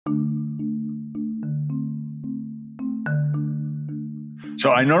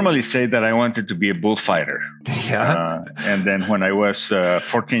So I normally say that I wanted to be a bullfighter. Yeah. And then when I was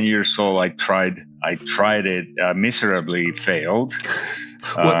 14 years old, I tried it, miserably failed.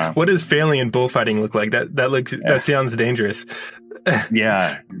 What does failing in bullfighting look like? That sounds dangerous.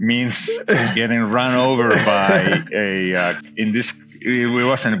 Yeah, means getting run over by it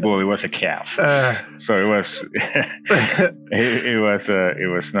wasn't a bull, it was a calf. So it was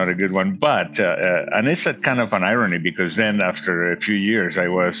it was not a good one. But and it's a kind of an irony, because then after a few years I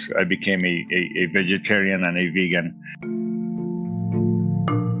became a vegetarian and a vegan.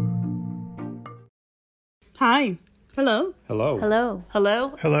 Hi. Hello. Hello. Hello.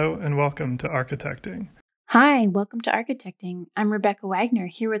 Hello. Hello, and welcome to Architecting. Hi, welcome to Architecting. I'm Rebecca Wagner,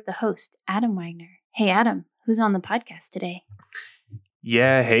 here with the host, Adam Wagner. Hey, Adam, who's on the podcast today?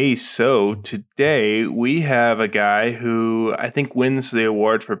 Yeah, hey, so today we have a guy who I think wins the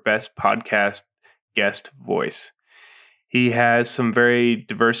award for Best Podcast Guest Voice. He has some very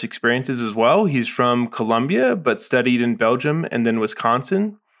diverse experiences as well. He's from Colombia, but studied in Belgium and then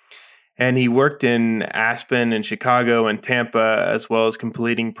Wisconsin. And he worked in Aspen and Chicago and Tampa, as well as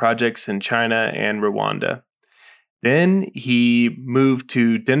completing projects in China and Rwanda. Then he moved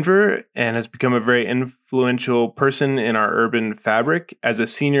to Denver and has become a very influential person in our urban fabric as a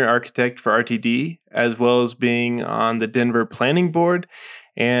senior architect for RTD, as well as being on the Denver Planning Board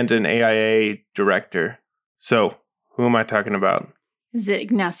and an AIA director. So, who am I talking about? Is it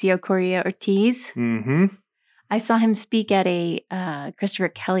Ignacio Correa Ortiz? Mm-hmm. I saw him speak at a Christopher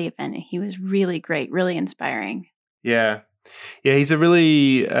Kelly event. He was really great, really inspiring. Yeah, he's a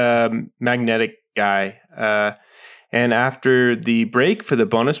really magnetic guy. And after the break for the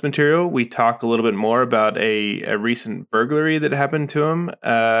bonus material, we talk a little bit more about a recent burglary that happened to him,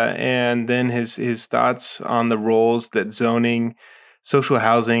 and then his thoughts on the roles that zoning, social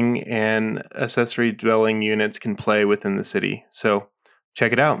housing, and accessory dwelling units can play within the city. So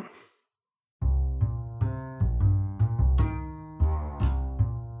check it out.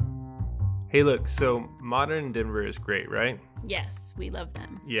 Hey, look, so Modern Denver is great, right? Yes, we love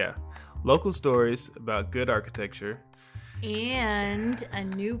them. Yeah. Local stories about good architecture. And a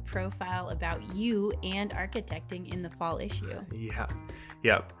new profile about you and architecting in the fall issue.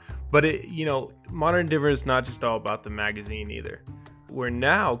 Yeah. But Modern Denver is not just all about the magazine either. We're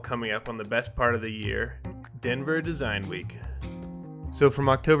now coming up on the best part of the year, Denver Design Week. So from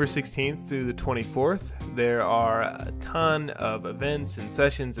October 16th through the 24th, there are a ton of events and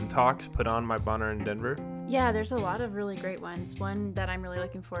sessions and talks put on by Modern Denver. Yeah, there's a lot of really great ones. One that I'm really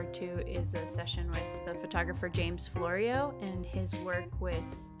looking forward to is a session with the photographer James Florio and his work with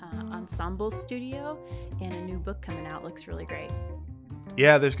Ensemble Studio, and a new book coming out looks really great.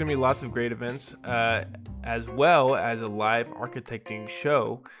 Yeah, there's going to be lots of great events, as well as a live architecting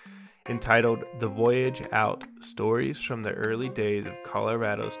show entitled The Voyage Out, Stories from the Early Days of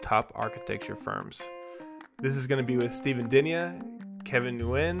Colorado's Top Architecture Firms. This is going to be with Stephen Dinia, Kevin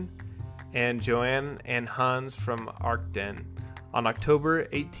Nguyen, and Joanne and Hans from ArcDen on October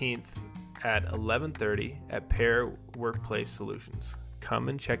 18th at 11:30 at Pear Workplace Solutions. Come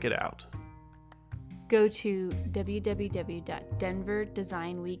and check it out. Go to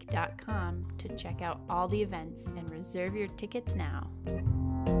www.denverdesignweek.com to check out all the events and reserve your tickets now.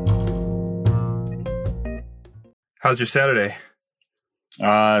 How's your Saturday?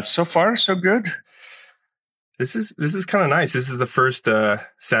 So far, so good. This is kind of nice. This is the first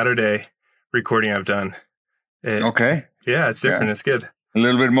Saturday recording I've done. Okay. Yeah, it's different. Yeah. It's good. A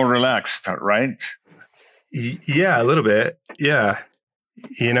little bit more relaxed, right? Yeah, a little bit. Yeah.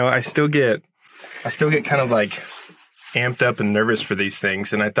 I still get kind of like amped up and nervous for these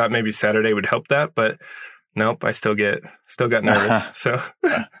things, and I thought maybe Saturday would help that, but nope, I still got nervous. So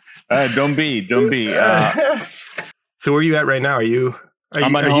don't be. So where are you at right now?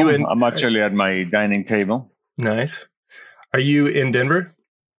 I'm at home. I'm actually at my dining table. Nice. Are you in Denver?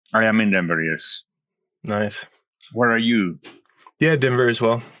 I am in Denver, yes. Nice. Where are you? Yeah, Denver as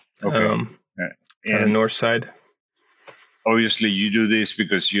well. Okay. On the north side. Obviously, you do this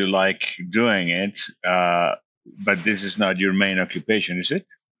because you like doing it, but this is not your main occupation, is it?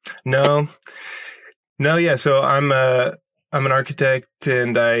 No. Yeah. So I'm an architect,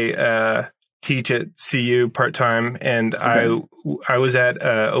 and I teach at CU part-time, and okay. I was at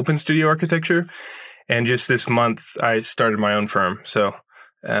Open Studio Architecture, and just this month I started my own firm. So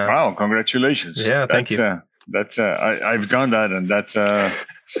wow, congratulations. Yeah, thank you. I've done that, and that's a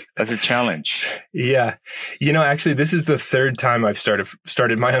challenge. Yeah. Actually, this is the third time I've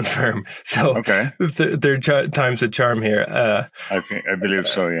started my own firm. So okay. Third time's a charm here. I believe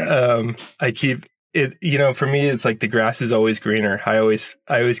so, yeah. I keep for me, it's like the grass is always greener. I always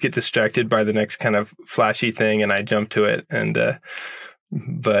get distracted by the next kind of flashy thing, and I jump to it. And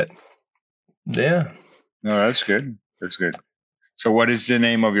but yeah, no, that's good. That's good. So, what is the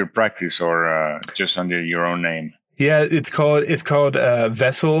name of your practice, or just under your own name? Yeah, it's called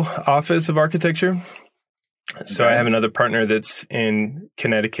Vessel Office of Architecture. So I have another partner that's in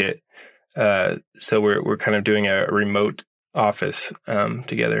Connecticut. So we're kind of doing a remote office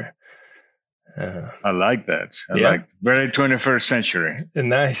together. I like that. I like very 21st century.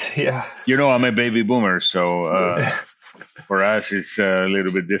 Nice, yeah. I'm a baby boomer, so for us it's a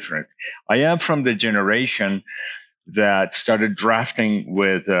little bit different. I am from the generation that started drafting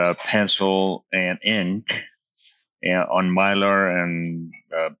with pencil and ink on Mylar and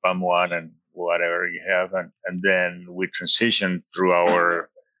Bumwad and whatever you have, and then we transitioned through our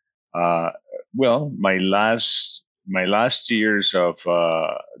my last years of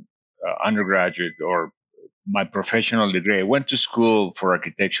undergraduate or my professional degree. I went to school for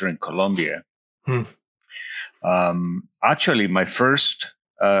architecture in Colombia. Actually, my first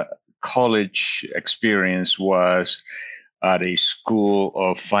college experience was at a school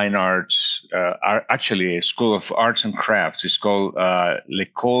of fine arts, actually a school of arts and crafts. It's called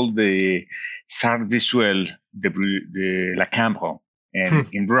L'École des Arts Visuels de la Cambre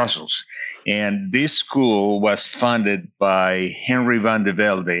in Brussels. And this school was funded by Henry van de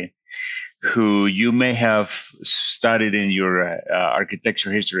Velde, who you may have studied in your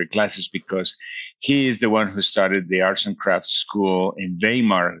architecture history classes, because he is the one who started the arts and crafts school in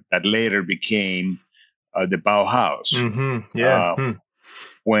Weimar that later became the Bauhaus. Mm-hmm. Yeah.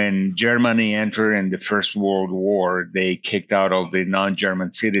 When Germany entered in the First World War, they kicked out all the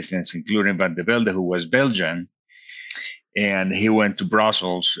non-German citizens, including Van de Velde, who was Belgian. And he went to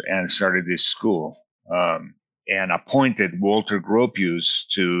Brussels and started this school, and appointed Walter Gropius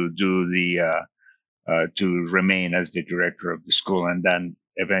to do to remain as the director of the school, and then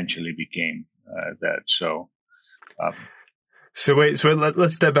eventually became that. So wait,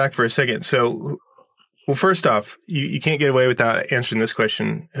 let's step back for a second. So, well, first off, you can't get away without answering this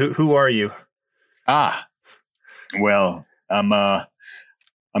question. Who are you? Well, I'm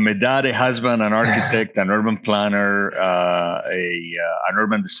a dad, a husband, an architect, an urban planner, an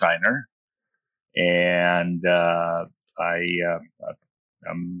urban designer, and I'm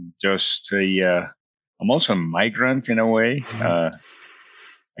just I'm also a migrant in a way.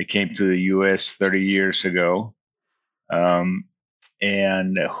 I came to the U.S. 30 years ago.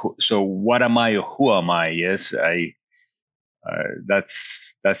 So what am I? Who am I? Yes,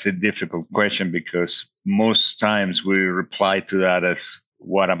 that's a difficult question, because most times we reply to that as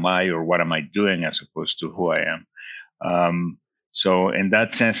what am I or what am I doing, as opposed to who I am. So in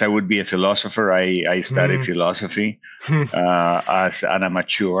that sense, I would be a philosopher. I studied philosophy as an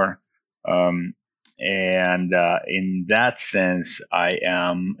amateur. And in that sense, I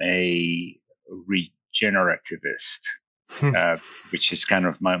am a regenerativist, which is kind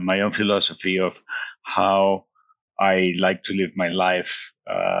of my own philosophy of how I like to live my life,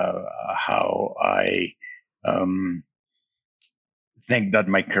 how I think that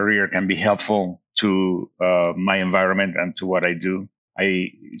my career can be helpful to my environment and to what I do.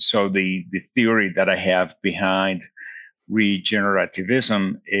 So the theory that I have behind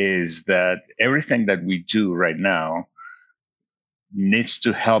regenerativism is that everything that we do right now needs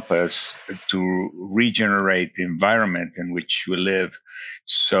to help us to regenerate the environment in which we live,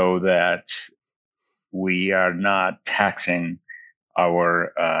 so that we are not taxing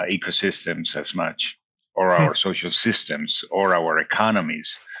our ecosystems as much, or our social systems, or our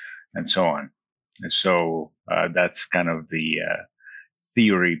economies, and so on. And so that's kind of the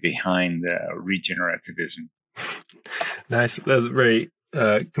theory behind regenerativism. Nice. That's a very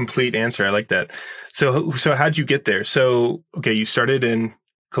complete answer. I like that. So how'd you get there? So, okay, you started in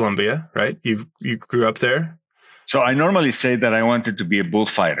Colombia, right? You grew up there? So I normally say that I wanted to be a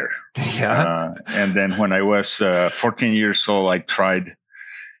bullfighter. Yeah. And then when I was 14 years old, I tried,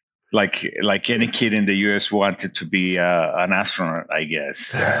 like any kid in the U.S. wanted to be an astronaut, I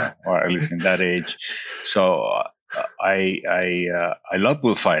guess, or at least in that age. So I love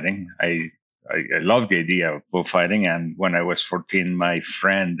bullfighting. I love the idea of bullfighting. And when I was 14, my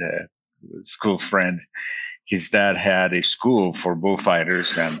friend, school friend, his dad had a school for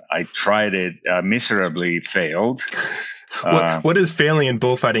bullfighters, and I tried it, miserably failed. What does failing in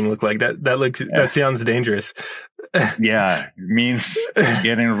bullfighting look like? That sounds dangerous. Yeah, it means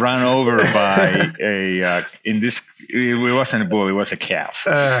getting run over by it wasn't a bull, it was a calf.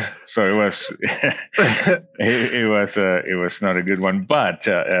 So it was it was not a good one. But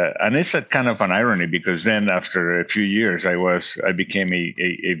and it's a kind of an irony, because then after a few years I became a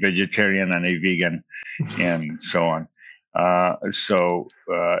vegetarian and a vegan and so on.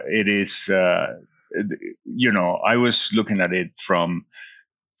 It is I was looking at it from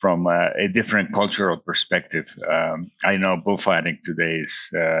a different cultural perspective. I know bullfighting today is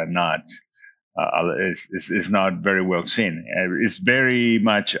not very well seen. It's very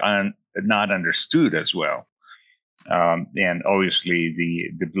much not understood as well. And obviously,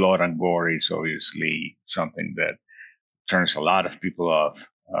 the blood and gore is obviously something that turns a lot of people off.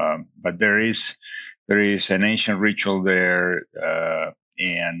 But there is an ancient ritual there,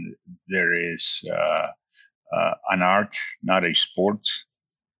 and there is an art, not a sport,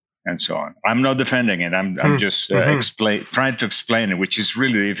 and so on. I'm not defending it. I'm just trying to explain it, which is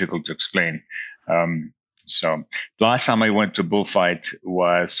really difficult to explain. So the last time I went to bullfight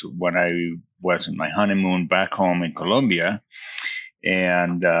was when I was on my honeymoon back home in Colombia,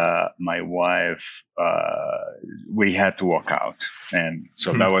 and my wife, we had to walk out, and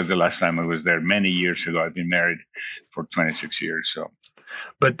so that was the last time I was there many years ago. I've been married for 26 years. So,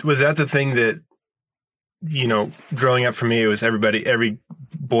 but was that the thing that, growing up for me, it was every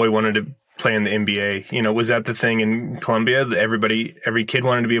boy wanted to play in the NBA. Was that the thing in Colombia that every kid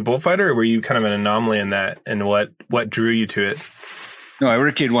wanted to be a bullfighter, or were you kind of an anomaly in that? And what drew you to it? No,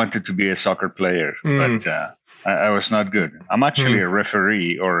 every kid wanted to be a soccer player, but I was not good. I'm actually a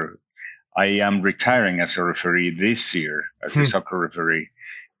referee, or I am retiring as a referee this year as a soccer referee.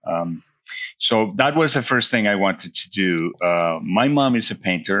 So that was the first thing I wanted to do. My mom is a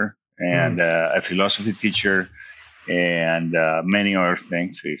painter and a philosophy teacher, and many other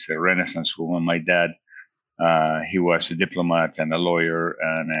things. He's a Renaissance woman. My dad, he was a diplomat and a lawyer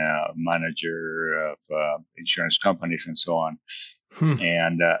and a manager of insurance companies and so on.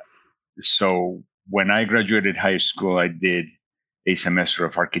 And so when I graduated high school, I did a semester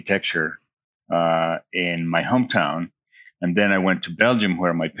of architecture in my hometown. And then I went to Belgium,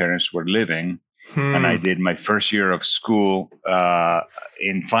 where my parents were living. And I did my first year of school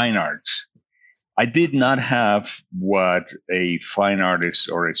in fine arts. I did not have what a fine artist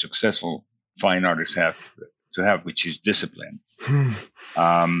or a successful fine artist have to have, which is discipline.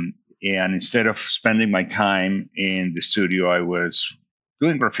 And instead of spending my time in the studio, I was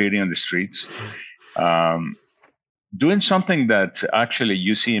doing graffiti on the streets, doing something that actually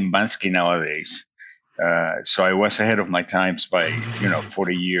you see in Bansky nowadays. So I was ahead of my times by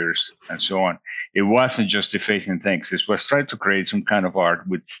 40 years and so on. It wasn't just defacing things. It was trying to create some kind of art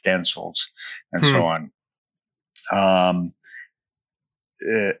with stencils and so on.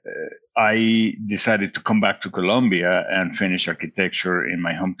 I decided to come back to Colombia and finish architecture in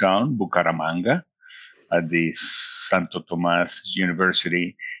my hometown, Bucaramanga, at the Santo Tomas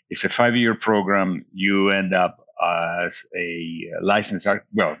University. It's a 5-year program. You end up as a licensed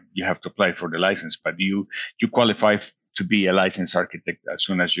well, you have to apply for the license, but you qualify to be a licensed architect as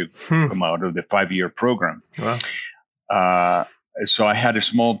soon as you come out of the 5-year program. Wow. So I had a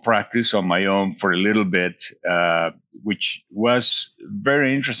small practice on my own for a little bit, which was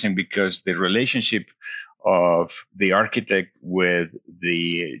very interesting because the relationship of the architect with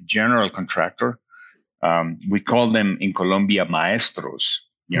the general contractor, we call them in Colombia maestros,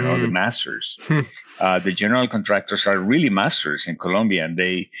 the masters. The general contractors are really masters in Colombia, and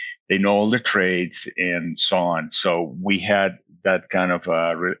they know all the trades and so on. So we had that kind of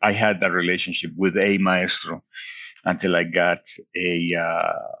I had that relationship with a maestro until I got a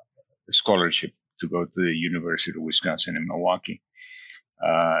scholarship to go to the University of Wisconsin in Milwaukee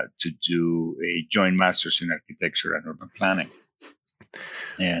to do a joint master's in architecture and urban planning.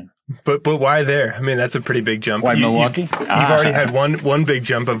 And but why there? I mean, that's a pretty big jump. Why Milwaukee? You've already had one big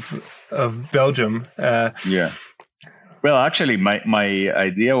jump of Belgium. Yeah. Well, actually, my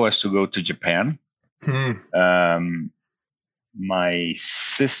idea was to go to Japan. My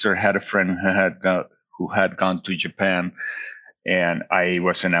sister had a friend who had gone to Japan, and I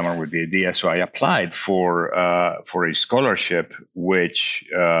was enamored with the idea. So I applied for a scholarship, which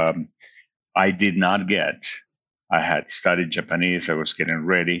I did not get. I had studied Japanese. I was getting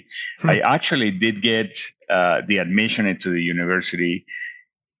ready. I actually did get the admission into the university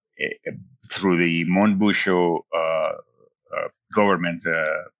through the Monbusho government,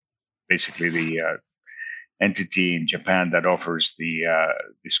 basically the entity in Japan that offers the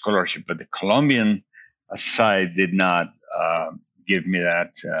scholarship. But the Colombian side did not give me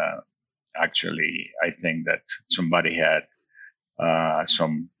that. Actually, I think that somebody had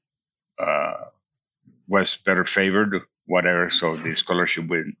some was better favored, whatever. So the scholarship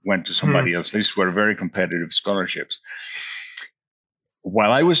went to somebody else. These were very competitive scholarships.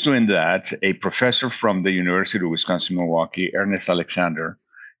 While I was doing that, a professor from the University of Wisconsin-Milwaukee, Ernest Alexander,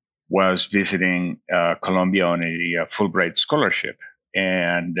 was visiting Columbia on a Fulbright scholarship.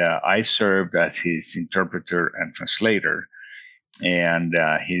 And I served as his interpreter and translator. And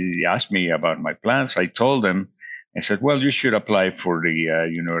he asked me about my plans. I told him, I said, well, you should apply for the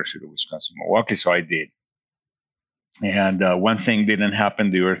University of Wisconsin-Milwaukee. So I did. And one thing didn't happen.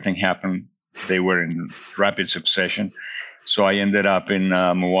 The other thing happened. They were in rapid succession. So I ended up in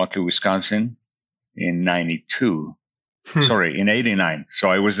Milwaukee, Wisconsin in 92. Sorry, in 89.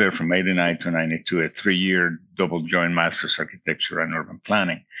 So I was there from 89 to 92, a 3-year double joint master's architecture and urban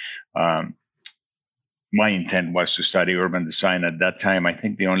planning. My intent was to study urban design. At that time, I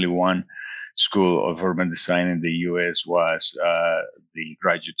think the only one school of urban design in the U.S. was the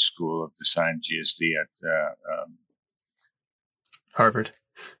Graduate School of Design, GSD, at Harvard.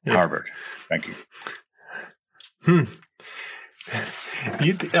 Yeah. Harvard. Thank you. Do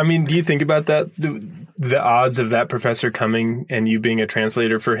you think about that? The odds of that professor coming and you being a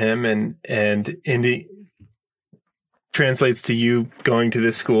translator for him, and Indy translates to you going to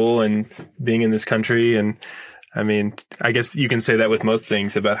this school and being in this country. And I mean, I guess you can say that with most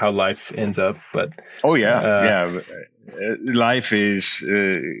things about how life ends up, but life is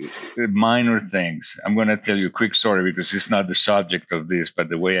minor things. I'm going to tell you a quick story because it's not the subject of this, but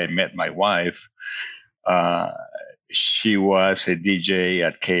the way I met my wife, she was a DJ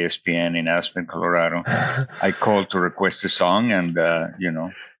at KSPN in Aspen, Colorado. I called to request a song, and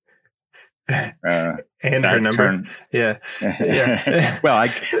and her number. Yeah. Well, I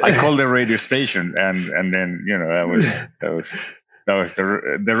called the radio station, and then that was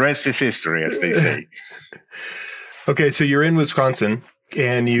the rest is history, as they say. Okay, so you're in Wisconsin,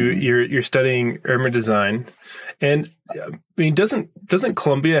 and you're studying urban design, and I mean, doesn't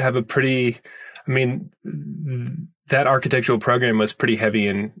Columbia have a pretty? I mean, that architectural program was pretty heavy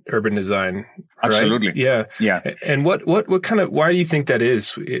in urban design. Right? Absolutely. Yeah. And what kind of, why do you think that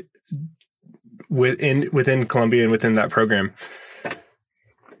is within Columbia and within that program?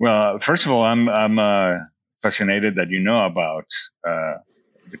 Well, first of all, I'm fascinated that you know about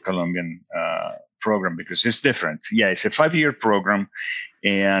the Columbian program because it's different. Yeah, it's a 5-year program,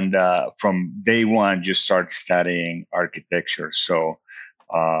 and from day one you start studying architecture. So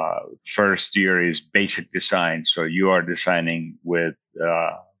first year is basic design. So you are designing with,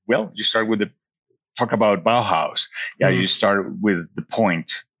 you start with talk about Bauhaus. Yeah, you start with the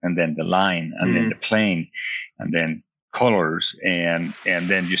point, and then the line, and then the plane, and then colors, and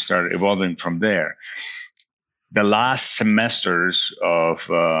then you start evolving from there. The last semesters of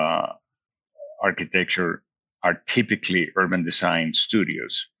architecture are typically urban design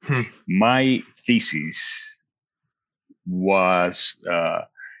studios. My thesis was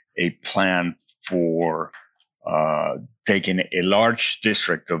a plan for taking a large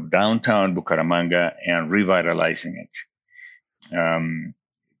district of downtown Bucaramanga and revitalizing it.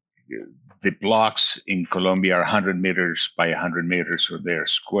 The blocks in Colombia are 100 meters by 100 meters, so they're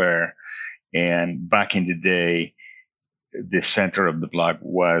square. And back in the day, the center of the block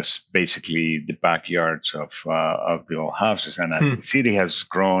was basically the backyards of the old houses. And as the city has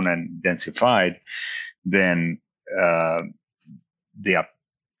grown and densified, then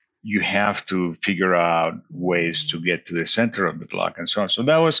you have to figure out ways to get to the center of the block and so on. So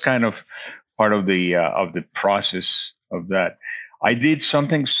that was kind of part of the process of that. I did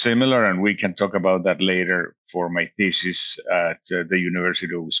something similar, and we can talk about that later, for my thesis at the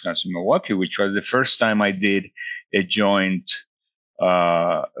University of Wisconsin-Milwaukee, which was the first time I did a joint,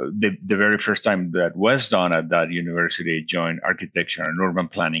 the very first time that was done at that university, a joint architecture and urban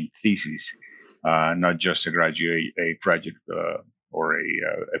planning thesis, not just a graduate or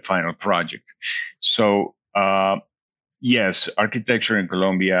a final project. So yes, architecture in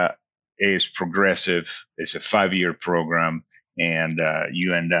Colombia is progressive. It's a 5-year program. And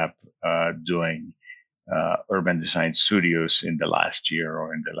you end up doing urban design studios in the last year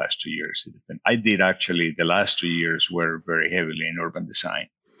or in the last 2 years. I did actually, the last 2 years were very heavily in urban design.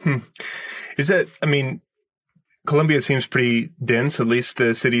 Is that, I mean, Columbia seems pretty dense, at least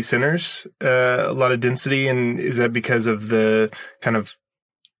the city centers, a lot of density. And is that because of the kind of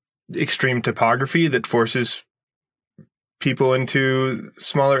extreme topography that forces people into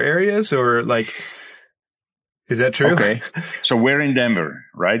smaller areas, or like... Is that true? Okay. So we're in Denver,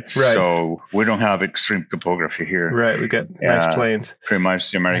 right? Right. So we don't have extreme topography here. Right. We got nice plains. Pretty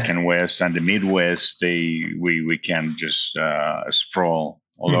much the American West and the Midwest, we can just sprawl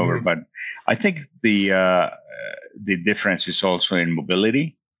all over. But I think the difference is also in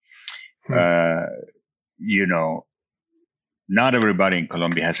mobility. not everybody in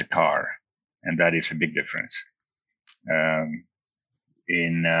Colombia has a car, and that is a big difference.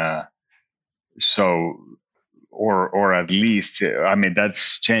 Or at least, I mean,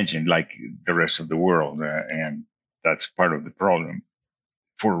 that's changing like the rest of the world, and that's part of the problem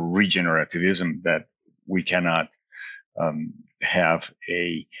for regenerativism, that we cannot have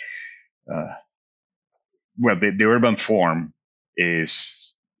the urban form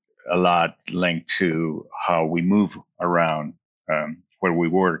is a lot linked to how we move around, where we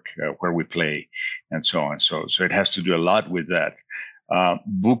work, where we play, and so on. So it has to do a lot with that.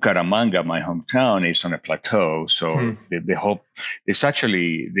 Bucaramanga, my hometown, is on a plateau, so the whole, it's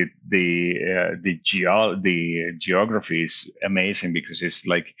actually the geography is amazing, because it's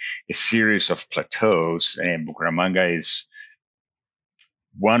like a series of plateaus, and Bucaramanga is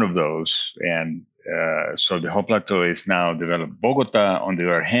one of those, and so the whole plateau is now developed. Bogota, on the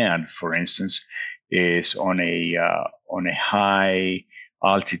other hand, for instance, is on a high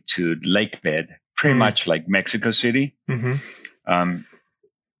altitude lake bed, pretty much like Mexico City.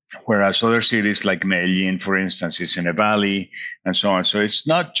 Whereas other cities like Medellin, for instance, is in a valley, and so on. So it's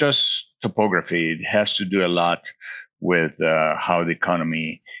not just topography; it has to do a lot with how the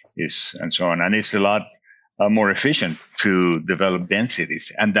economy is, and so on. And it's a lot more efficient to develop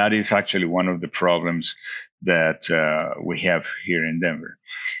densities, and that is actually one of the problems that we have here in Denver.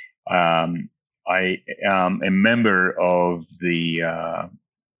 I am a member of the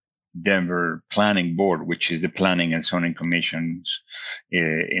Denver Planning Board, which is the planning and zoning commissions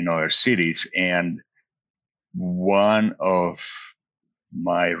in other cities. And one of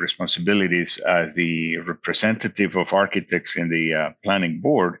my responsibilities as the representative of architects in the planning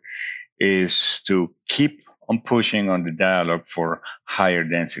board is to keep on pushing on the dialogue for higher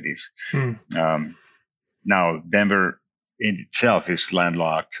densities. Now, Denver in itself is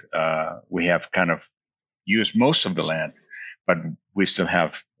landlocked. We have kind of used most of the land, but we still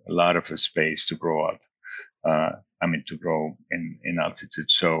have a lot of space to grow up. To grow in altitude.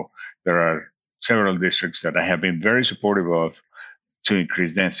 So there are several districts that I have been very supportive of to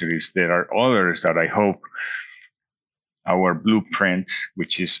increase densities. There are others that I hope our blueprint,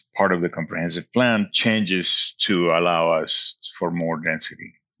 which is part of the comprehensive plan, changes to allow us for more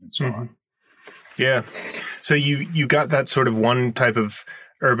density and so on. Yeah. So you got that sort of one type of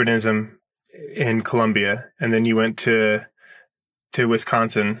urbanism in Colombia, and then you went to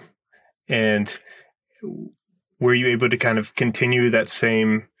Wisconsin, and were you able to kind of continue that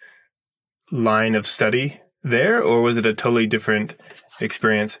same line of study there, or was it a totally different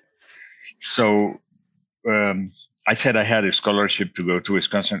experience? So I said I had a scholarship to go to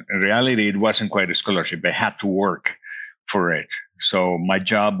Wisconsin. In reality, it wasn't quite a scholarship. I had to work for it. So my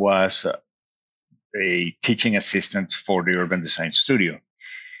job was a teaching assistant for the Urban Design Studio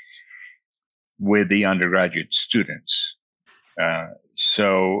with the undergraduate students.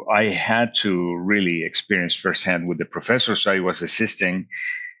 So I had to really experience firsthand with the professors I was assisting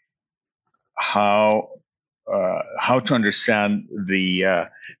how to understand the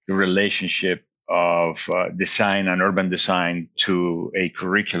relationship of design and urban design to a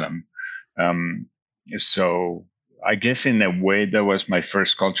curriculum. So I guess in a way that was my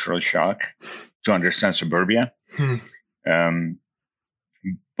first cultural shock to understand suburbia.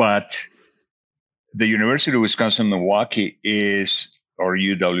 But the University of Wisconsin-Milwaukee or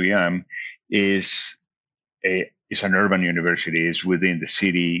UWM is an urban university. It's within the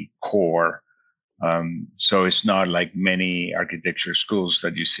city core. So it's not like many architecture schools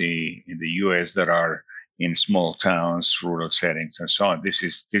that you see in the U.S. that are in small towns, rural settings, and so on. This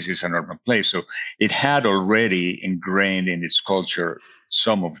is an urban place. So it had already ingrained in its culture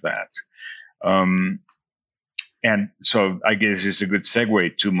some of that. And so I guess it's a good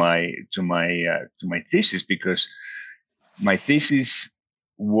segue to my thesis, because my thesis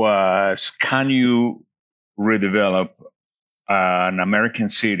was, can you redevelop an American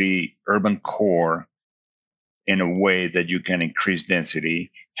city urban core in a way that you can increase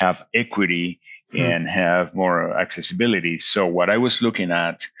density, have equity, and have more accessibility? So what I was looking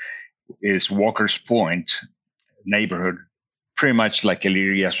at is Walker's Point neighborhood, pretty much like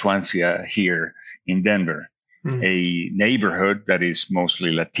Elyria, Swansea here in Denver. A neighborhood that is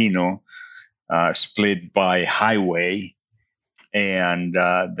mostly Latino, split by highway, and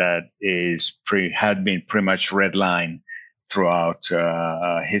that had been pretty much red line throughout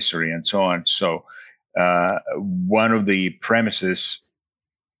history and so on. So one of the premises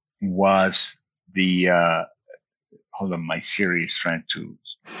was hold on, my Siri is trying to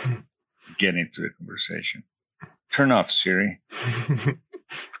get into the conversation. Turn off, Siri.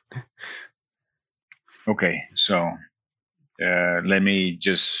 Okay, so let me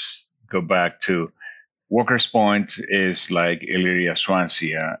just go back to Walker's Point is like Elyria,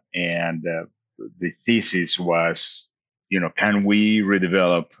 Swansea, and the thesis was, can we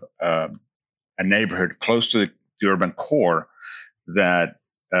redevelop a neighborhood close to the urban core that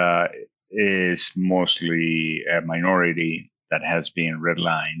is mostly a minority that has been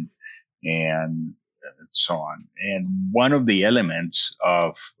redlined and so on. And one of the elements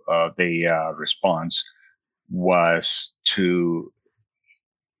of the response was to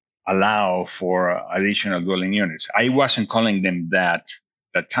allow for additional dwelling units. I wasn't calling them that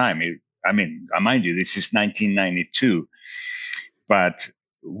time. Mind you, this is 1992, but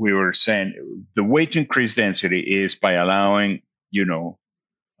we were saying the way to increase density is by allowing,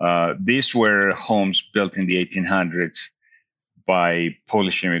 these were homes built in the 1800s by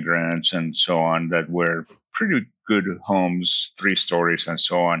Polish immigrants and so on that were pretty good homes, 3 stories and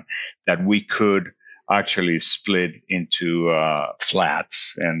so on, that we could actually split into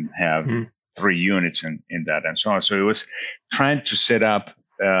flats and have 3 units in that and so on. So it was trying to set up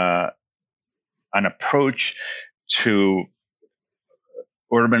an approach to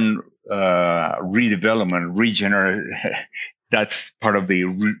urban redevelopment, that's part of the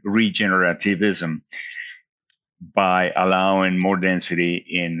regenerativism, by allowing more density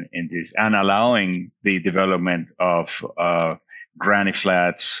in this and allowing the development of granny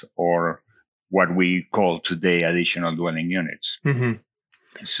flats, or what we call today additional dwelling units. Mm-hmm.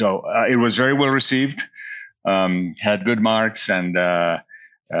 So it was very well received, had good marks, and the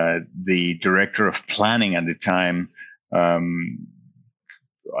director of planning at the time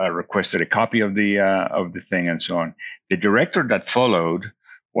I requested a copy of the thing and so on. The director that followed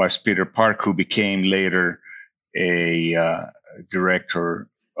was Peter Park, who became later a director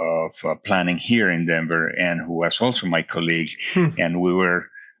of planning here in Denver, and who was also my colleague. And we were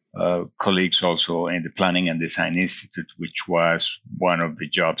colleagues also in the Planning and Design Institute, which was one of the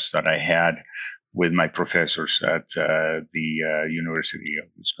jobs that I had with my professors at the University of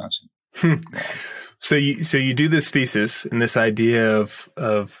Wisconsin. So you do this thesis and this idea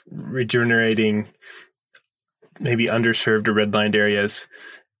of regenerating maybe underserved or redlined areas,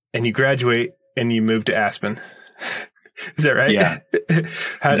 and you graduate and you move to Aspen. Is that right? Yeah,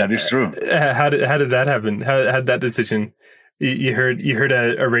 that is true. How did that happen? How did that decision? You heard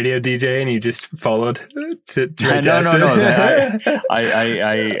a radio DJ and you just followed to No.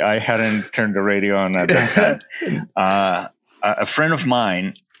 I hadn't turned the radio on at that time. A friend of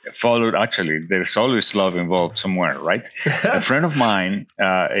mine followed. Actually, there's always love involved somewhere, right? A friend of mine,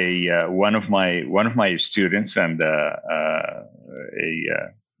 one of my students, and a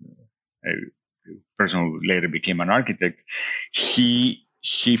person who later became an architect. He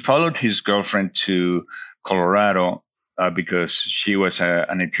followed his girlfriend to Colorado because she was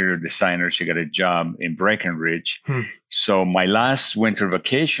an interior designer. She got a job in Breckenridge. So my last winter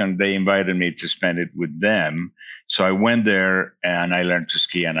vacation, they invited me to spend it with them. So I went there and I learned to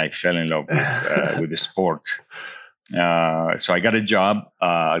ski, and I fell in love with the sport. So I got a job,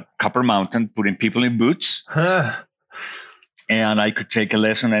 Copper Mountain, putting people in boots. And I could take a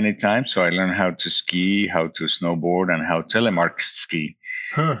lesson anytime. So I learned how to ski, how to snowboard, and how telemark ski.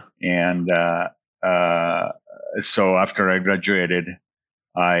 And so after I graduated,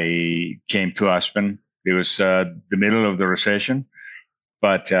 I came to Aspen. It was the middle of the recession,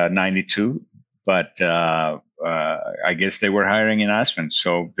 but 92. But I guess they were hiring in Aspen.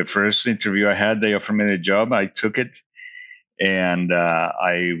 So the first interview I had, they offered me the job. I took it, and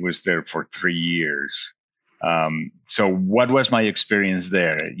I was there for 3 years. So what was my experience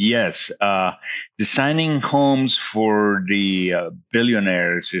there? Yes, designing homes for the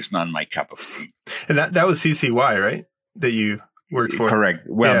billionaires is not my cup of tea. And that was CCY, right? That you worked for? Correct.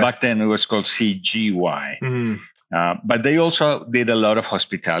 Well, back then it was called CGY. Mm-hmm. But they also did a lot of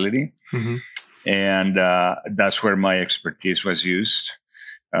hospitality. Mm-hmm. And that's where my expertise was used.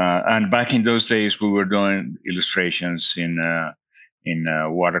 And back in those days, we were doing illustrations in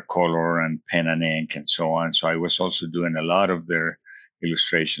watercolor and pen and ink and so on. So I was also doing a lot of their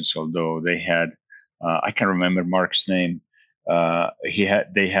illustrations, although they had, I can't remember Mark's name.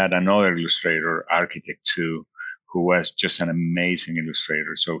 They had another illustrator, architect too, who was just an amazing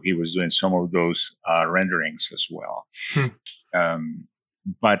illustrator. So he was doing some of those renderings as well.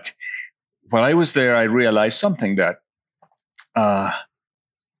 But while I was there, I realized something, that I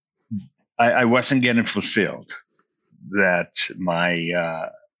wasn't getting fulfilled. That my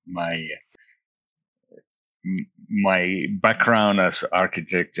background as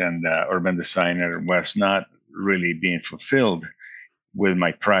architect and urban designer was not really being fulfilled with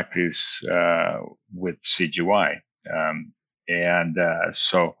my practice with CGY, and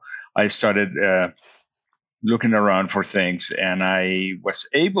so I started looking around for things, and I was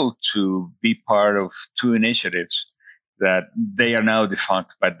able to be part of two initiatives that they are now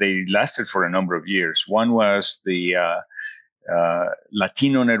defunct, but they lasted for a number of years. One was the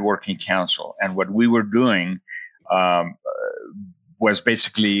Latino Networking Council, and what we were doing was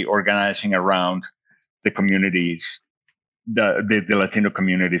basically organizing around the communities, the Latino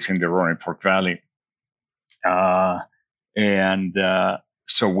communities in the Roaring Fork Valley.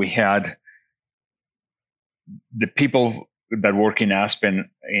 So we had the people that work in Aspen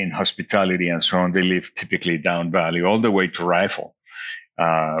in hospitality and so on. They live typically down valley all the way to Rifle,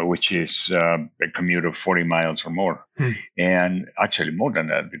 which is a commute of 40 miles or more. And actually more than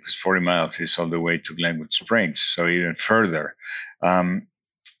that, because 40 miles is all the way to Glenwood Springs, so even further.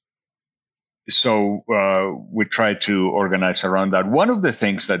 So we tried to organize around that. One of the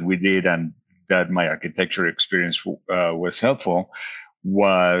things that we did, and that my architecture experience was helpful,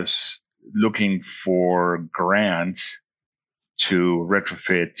 was looking for grants to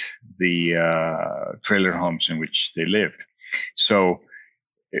retrofit the trailer homes in which they lived. So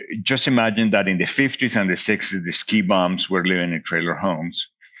just imagine that in the 50s and the 60s, the ski bums were living in trailer homes.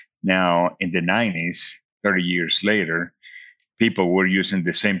 Now, in the 90s, 30 years later, people were using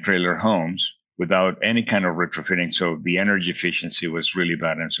the same trailer homes without any kind of retrofitting. So the energy efficiency was really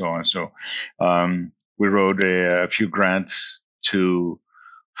bad and so on. So we wrote a few grants to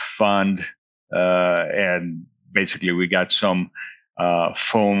fund, and basically we got some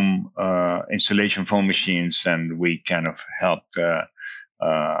foam, insulation foam machines, and we kind of helped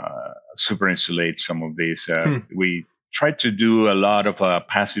super insulate some of these. We tried to do a lot of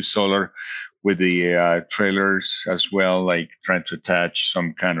passive solar with the trailers as well, like trying to attach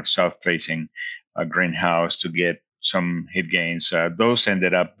some kind of south-facing greenhouse to get some heat gains. Those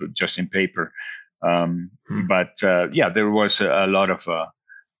ended up just in paper. But there was a lot of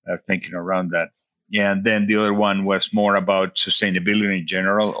thinking around that. Yeah, and then the other one was more about sustainability in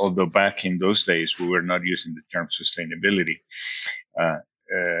general, although back in those days, we were not using the term sustainability.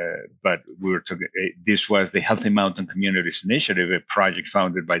 But we were talking, this was the Healthy Mountain Communities Initiative, a project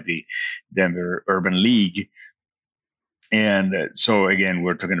founded by the Denver Urban League. And so again,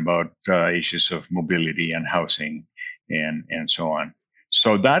 we're talking about issues of mobility and housing and so on.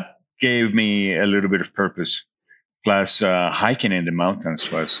 So that gave me a little bit of purpose. Plus hiking in the mountains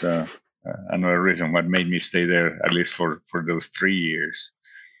was another reason what made me stay there, at least for those 3 years.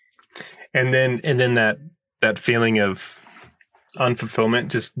 And then that feeling of unfulfillment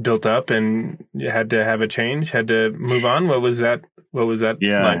just built up, and you had to have a change, had to move on. What was that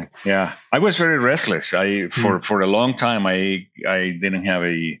like? Yeah. I was very restless. For a long time, I didn't have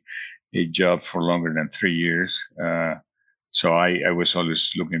a job for longer than 3 years. So I was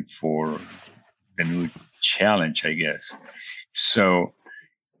always looking for the new challenge, I guess. So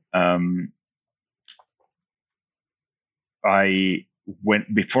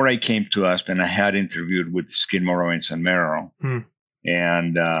before I came to Aspen, I had interviewed with Skidmore, Owings and Merrill.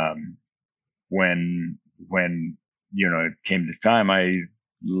 And when it came the time, I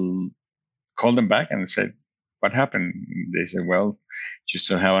called them back and said, "What happened?" They said, "Well, you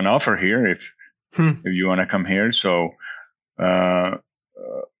still have an offer here if you want to come here." So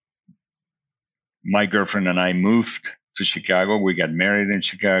my girlfriend and I moved to Chicago. We got married in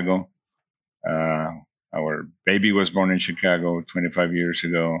Chicago. Our baby was born in Chicago 25 years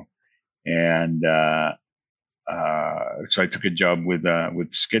ago. And so I took a job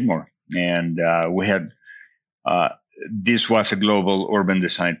with Skidmore. And we had, this was a global urban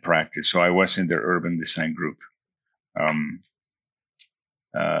design practice. So I was in the urban design group.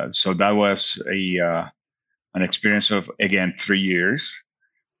 So that was an experience of, again, 3 years.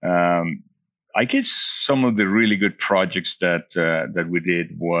 I guess some of the really good projects that we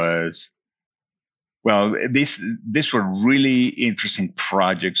did was, well, these were really interesting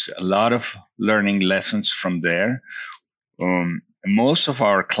projects. A lot of learning lessons from there. Most of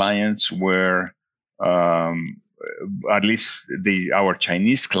our clients were, at least our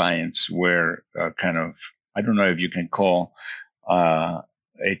Chinese clients were kind of, I don't know if you can call a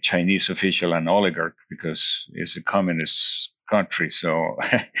Chinese official an oligarch, because it's a communist country. So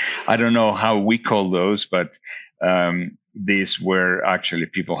I don't know how we call those, but these were actually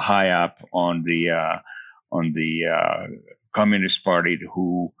people high up on the Communist Party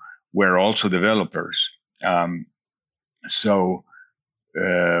who were also developers. So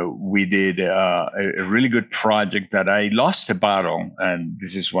we did a really good project that I lost a battle, and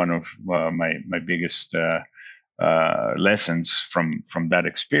this is one of my biggest lessons from that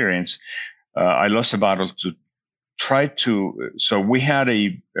experience. I lost a battle to try to. So we had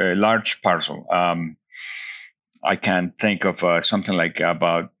a large parcel. I can think of something like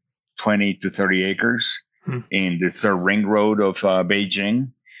about 20 to 30 acres. in the third ring road of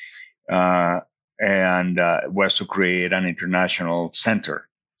Beijing, and was to create an international center.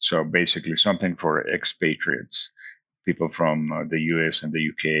 So basically something for expatriates, people from the US and the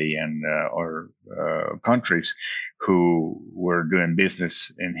UK and or countries who were doing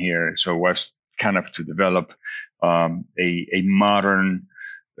business in here. So it was kind of to develop a modern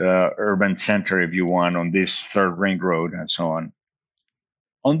urban center, if you want, on this third ring road and so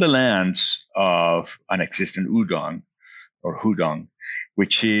on the lands of an existing udon or hudong,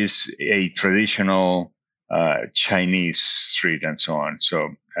 which is a traditional Chinese street and so on.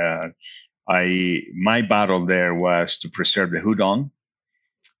 So my battle there was to preserve the hudong,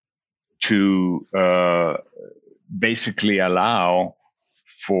 to basically allow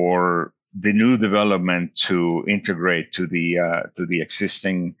for the new development to integrate to the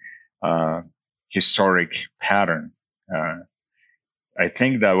existing historic pattern. I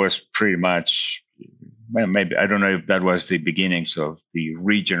think that was pretty much, well, maybe, I don't know if that was the beginnings of the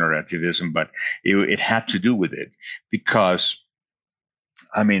regenerativism, but it had to do with it because,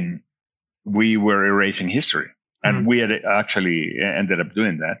 I mean, we were erasing history, and we had actually ended up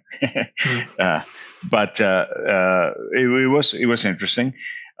doing that. But it was interesting.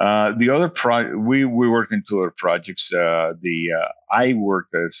 The other we worked in 2 other projects. I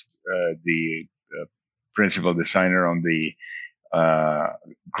worked as the principal designer on the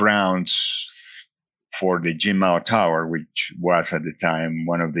grounds for the Jin Mao Tower, which was at the time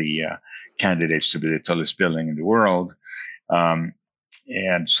one of the candidates to be the tallest building in the world.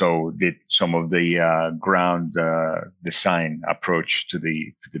 And so did some of the ground design approach to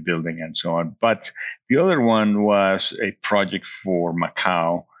the building and so on. But the other one was a project for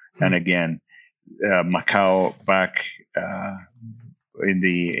Macau. And again, Macau back in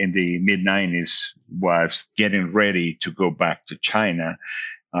the mid 90s was getting ready to go back to China.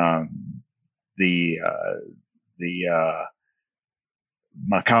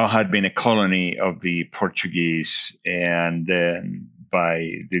 Macau had been a colony of the Portuguese, and then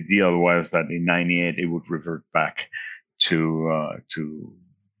the deal was that in '98 it would revert back to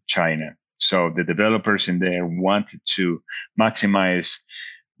China. So the developers in there wanted to maximize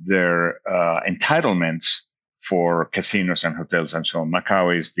their entitlements for casinos and hotels and so on.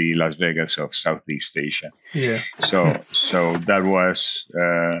 Macau is the Las Vegas of Southeast Asia. Yeah. So that was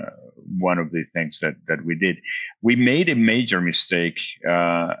one of the things that we did. We made a major mistake,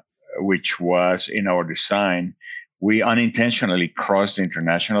 which was in our design. We unintentionally crossed the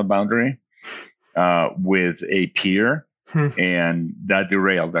international boundary with a pier, and that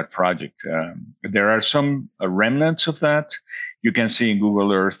derailed that project. There are some remnants of that. You can see in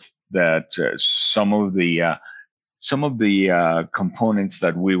Google Earth that some of the components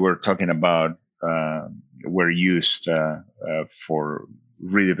that we were talking about were used for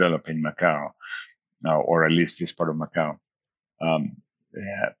redeveloping Macau, or at least this part of Macau.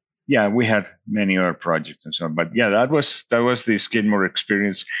 Yeah, we had many other projects and so on, but yeah, that was the Skidmore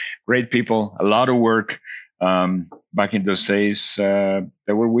experience. Great people, a lot of work. Back in those days, there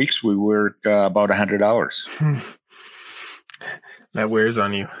were weeks we worked about 100 hours. That wears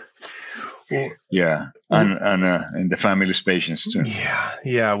on you. Yeah, and the family's patience too.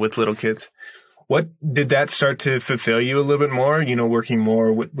 Yeah, with little kids. What did that start to fulfill you a little bit more? Working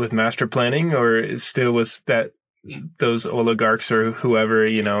more with master planning, or is still was that those oligarchs or whoever?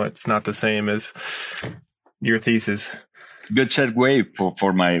 It's not the same as your thesis. Good segue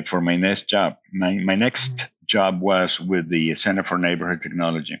for my next job. My next job was with the Center for Neighborhood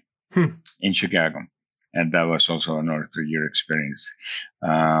Technology in Chicago, and that was also another 3-year experience.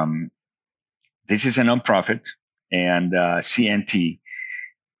 This is a nonprofit, and CNT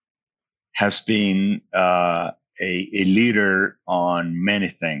has been a leader on many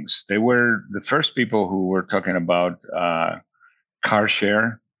things. They were the first people who were talking about car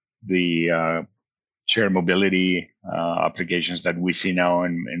share, the share mobility applications that we see now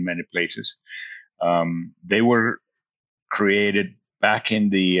in many places. They were created back in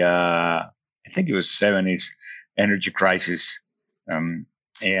the, I think it was 70s energy crisis, and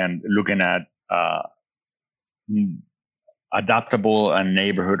looking at adaptable and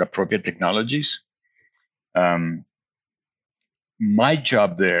neighborhood appropriate technologies. My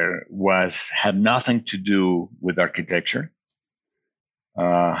job there had nothing to do with architecture,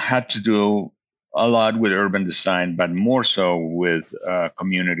 had to do a lot with urban design, but more so with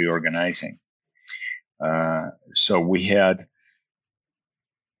community organizing. So we had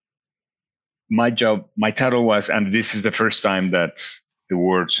my title was, and this is the first time that the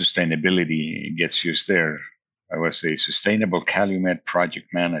word sustainability gets used there. I was a Sustainable Calumet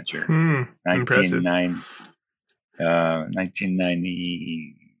Project Manager,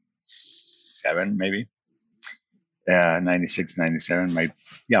 1997 maybe. 96, 97.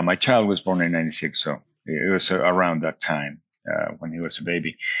 My child was born in 96, so it was around that time when he was a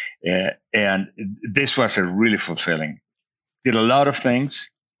baby. And this was a really fulfilling. Did a lot of things,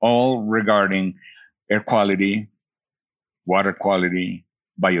 all regarding air quality, water quality,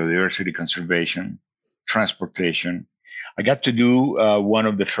 biodiversity conservation, transportation. I got to do one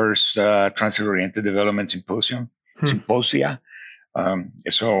of the first transit-oriented development symposia.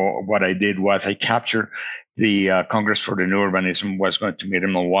 So what I did was I captured the Congress for the New Urbanism was going to meet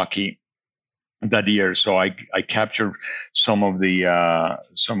in Milwaukee that year. So I captured some of the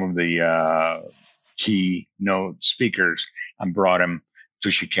keynote speakers and brought them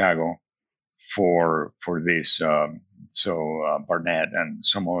to Chicago for this. So Barnett and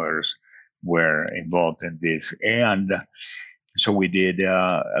some others were involved in this, and so we did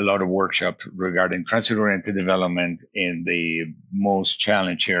a lot of workshops regarding transit-oriented development in the most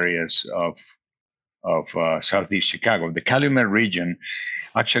challenged areas of Southeast Chicago. The Calumet region,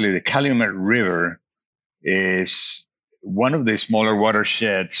 actually, the Calumet River is one of the smaller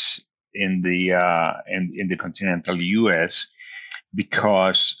watersheds in the continental U.S.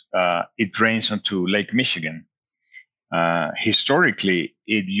 because it drains onto Lake Michigan. Historically,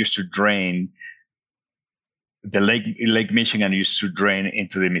 it used to drain. The Lake Michigan used to drain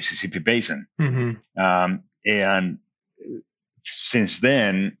into the Mississippi Basin. Mm-hmm. And since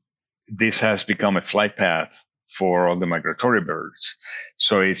then, this has become a flight path for all the migratory birds.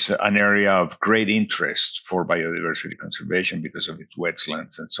 So it's an area of great interest for biodiversity conservation because of its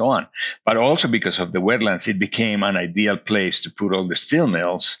wetlands and so on. But also because of the wetlands, it became an ideal place to put all the steel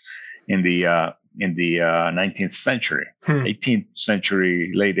mills in the 19th century, 18th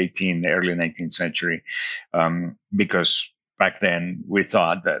century, late 18th, early 19th century, because back then we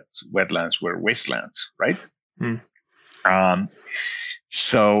thought that wetlands were wastelands, right?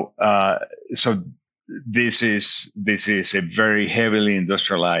 So this is a very heavily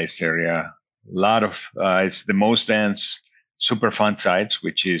industrialized area. A lot of it's the most dense Superfund sites,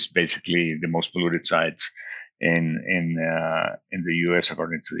 which is basically the most polluted sites in the U.S.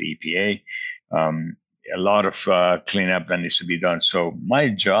 according to the EPA. A lot of cleanup that needs to be done. So my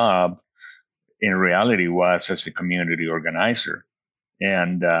job in reality was as a community organizer.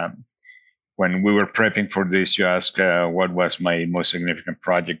 And when we were prepping for this, you asked what was my most significant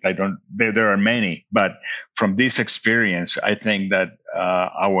project. There are many, but from this experience, I think that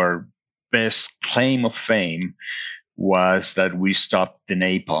our best claim of fame was that we stopped the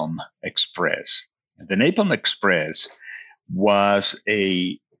Napalm Express. The Napalm Express was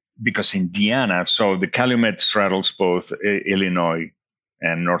because Indiana, so the Calumet straddles both Illinois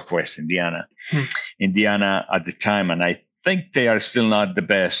and Northwest Indiana. Indiana at the time, and I think they are still not the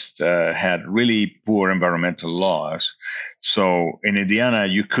best, had really poor environmental laws. So in Indiana,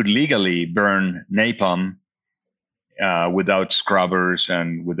 you could legally burn napalm without scrubbers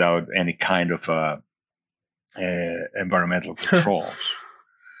and without any kind of environmental controls.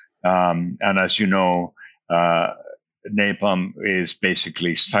 And as you know, napalm is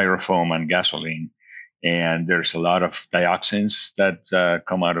basically styrofoam and gasoline, and there's a lot of dioxins that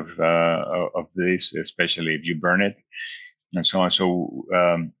come out of this, especially if you burn it, and so on. So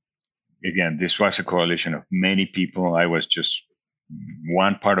again, this was a coalition of many people. I was just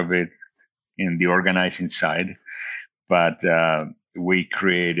one part of it in the organizing side, but we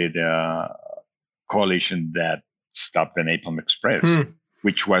created a coalition that stopped the Napalm Express,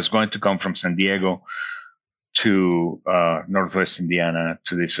 which was going to come from San Diego to Northwest Indiana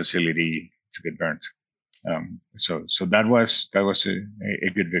to this facility to get burnt. So that was a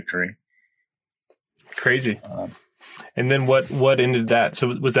good victory. Crazy. And then what ended that?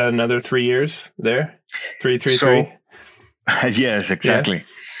 So was that another 3 years there? Three. Yes, exactly.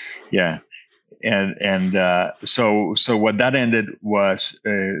 Yeah. And so what that ended was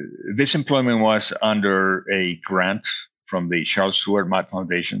this employment was under a grant from the Charles Stewart Mott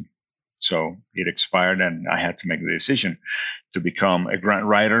Foundation. So it expired, and I had to make the decision to become a grant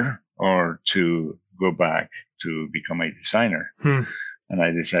writer or to go back to become a designer. And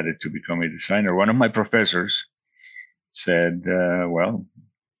I decided to become a designer. One of my professors said,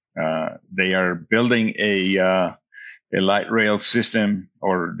 they are building a light rail system,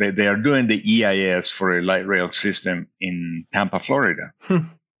 or they are doing the EIS for a light rail system in Tampa, Florida.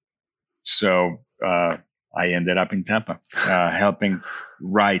 So I ended up in Tampa, helping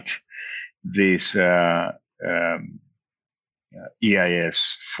write this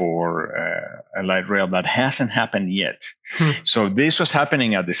EIS for a light rail that hasn't happened yet. So this was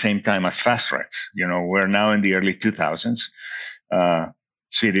happening at the same time as Fast Tracks. We're now in the early 2000s.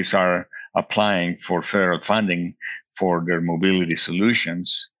 Cities are applying for federal funding for their mobility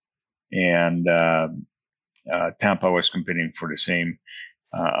solutions. And Tampa was competing for the same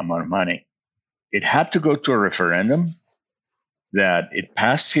amount of money. It had to go to a referendum that it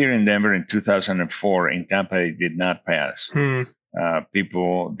passed here in Denver in 2004. In Tampa, it did not pass.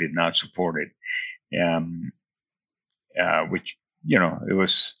 People did not support it, which,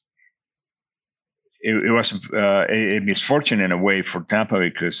 it was a misfortune in a way for Tampa,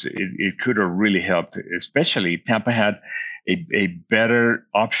 because it could have really helped. Especially Tampa had a better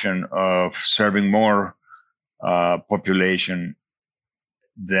option of serving more population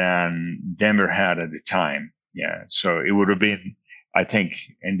than Denver had at the time. Yeah, so it would have been, I think,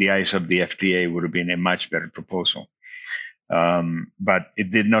 in the eyes of the FDA, would have been a much better proposal. But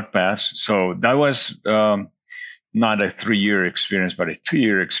it did not pass. So that was not a 3-year experience, but a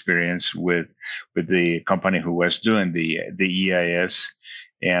 2-year experience with the company who was doing the EIS.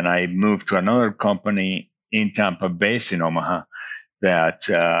 And I moved to another company in Tampa, based in Omaha, that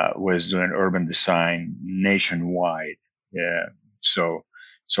was doing urban design nationwide. Yeah. So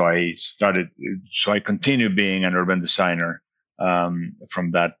I continued being an urban designer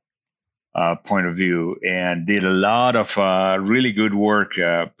from that point of view, and did a lot of really good work,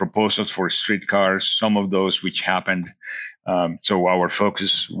 proposals for streetcars, some of those which happened. So our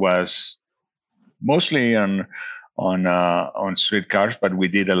focus was mostly on streetcars, but we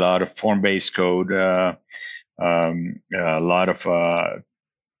did a lot of form-based code, a lot of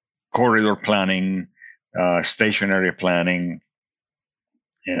corridor planning, stationary planning,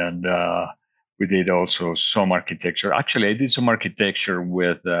 and we did also some architecture. Actually, I did some architecture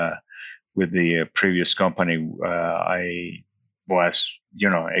with the previous company. I was,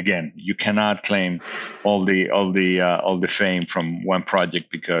 again, you cannot claim all the fame from one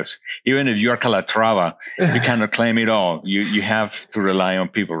project, because even if you're Calatrava, you cannot claim it all. You have to rely on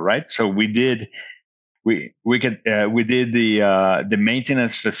people, right? So we did the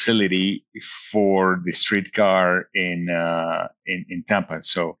maintenance facility for the streetcar in Tampa.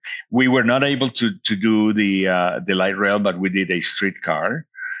 So we were not able to do the light rail, but we did a streetcar.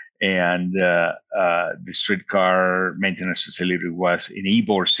 And the streetcar maintenance facility was in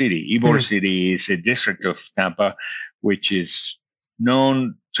Ybor City. Ybor City is a district of Tampa, which is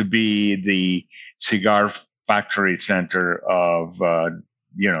known to be the cigar factory center of the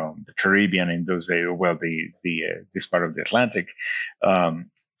Caribbean in those days. Well, this part of the Atlantic,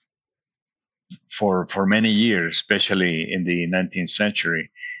 for many years, especially in the 19th century.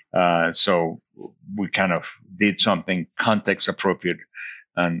 So we kind of did something context appropriate.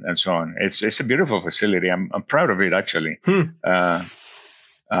 And so on. It's a beautiful facility. I'm proud of it, actually. But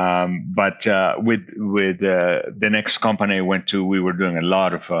with the next company I went to, we were doing a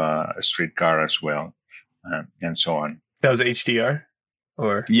lot of streetcar as well, and so on. That was HDR,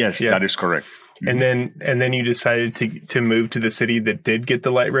 or yes, yeah. That is correct. And then you decided to move to the city that did get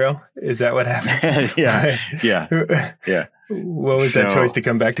the light rail. Is that what happened? yeah. What was that choice to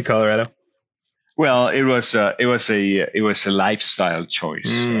come back to Colorado? Well, it was a lifestyle choice.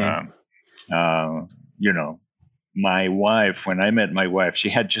 My wife, when I met my wife, she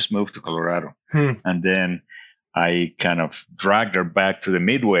had just moved to Colorado, and then I kind of dragged her back to the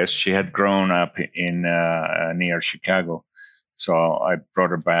Midwest. She had grown up in near Chicago, so I brought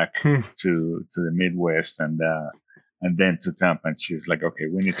her back to the Midwest, and then to Tampa. And she's like, "Okay,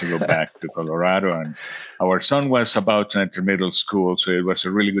 we need to go back to Colorado." And our son was about to enter middle school, so it was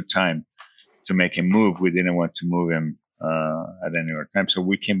a really good time to make him move. We didn't want to move him at any other time. So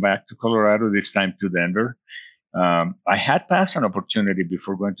we came back to Colorado, this time to Denver. I had passed an opportunity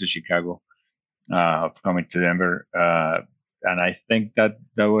before going to Chicago, of coming to Denver. And I think that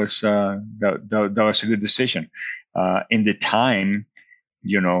was a good decision. In the time,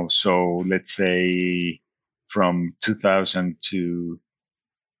 so let's say from 2000 to,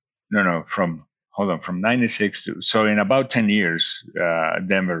 from 96 to, so in about 10 years,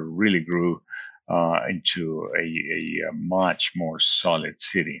 Denver really grew into a much more solid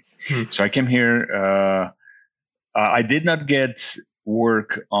city. So I came here. I did not get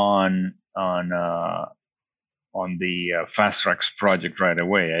work on the Fast Tracks project right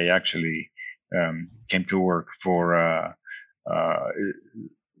away. I actually came to work for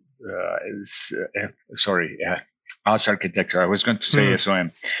Us Architecture. I was going to say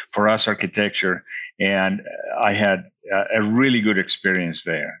SOM, for Us Architecture, and I had a really good experience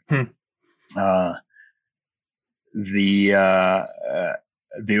there.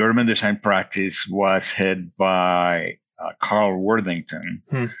 The urban design practice was head by Carl Worthington,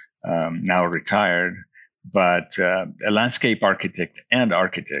 now retired, but a landscape architect and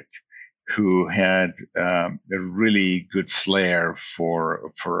architect. who had a really good flair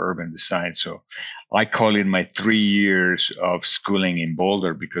for urban design. So I call it my 3 years of schooling in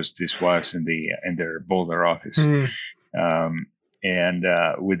Boulder, because this was in their Boulder office. And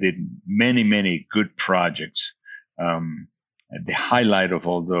we did many good projects. The highlight of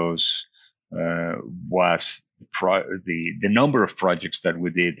all those was the number of projects that we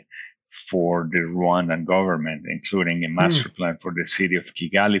did for the Rwandan government, including a master plan for the city of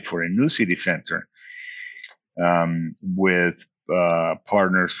Kigali for a new city center, with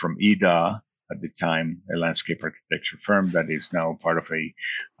partners from IDA at the time, a landscape architecture firm that is now part of a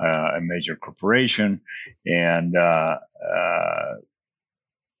major corporation, and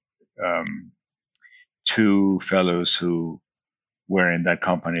two fellows who were in that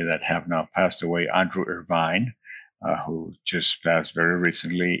company that have now passed away, Andrew Irvine, who just passed very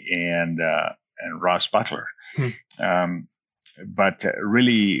recently, and Ross Butler. But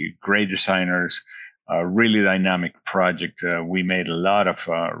really great designers, really dynamic project. We made a lot of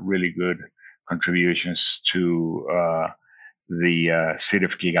really good contributions to the city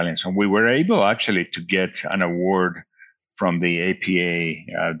of Kigali. And so we were able actually to get an award from the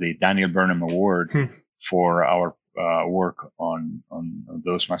APA, the Daniel Burnham Award, for our work on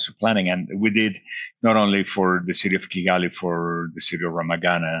those master planning. And we did not only for the city of Kigali, for the city of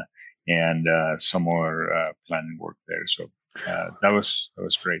Ramagana, and some more planning work there. So that was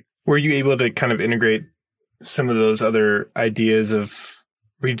great. Were you able to kind of integrate some of those other ideas of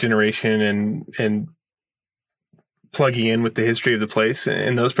regeneration and plugging in with the history of the place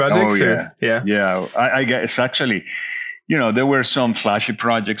in those projects? Oh, yeah. Yeah. I guess actually, there were some flashy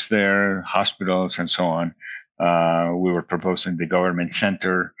projects there, hospitals and so on. We were proposing the government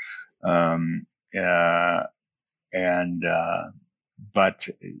center, but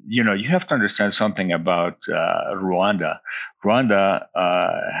you have to understand something about Rwanda. Rwanda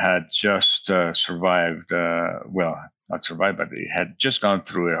had just survived, not survived, but it had just gone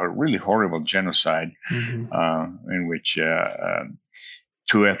through a really horrible genocide, in which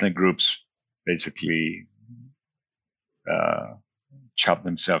two ethnic groups basically chopped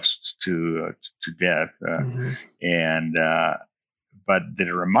themselves to death. But the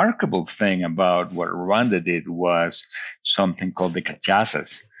remarkable thing about what Rwanda did was something called the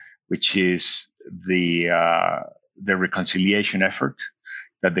Kachasas, which is the reconciliation effort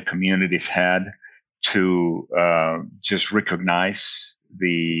that the communities had to just recognize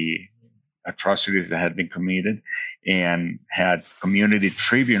the atrocities that had been committed, and had community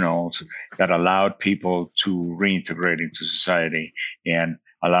tribunals that allowed people to reintegrate into society and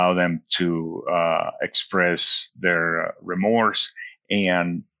allow them to express their remorse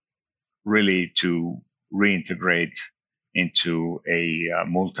and really to reintegrate into a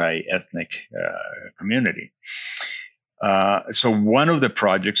multi-ethnic community. So one of the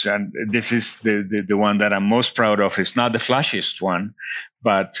projects, and this is the one that I'm most proud of, is not the flashiest one,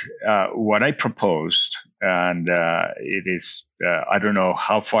 but what I proposed, and it is, I don't know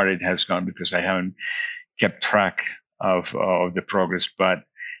how far it has gone because I haven't kept track of the progress, but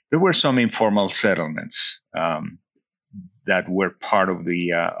there were some informal settlements that were part of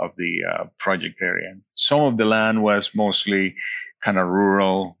the project area. Some of the land was mostly kind of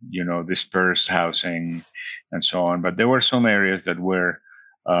rural, dispersed housing and so on. But there were some areas that were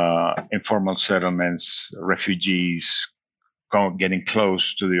informal settlements, refugees getting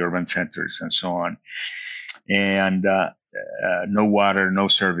close to the urban centers and so on. And no water, no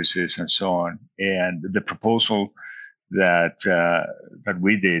services and so on. And the proposal that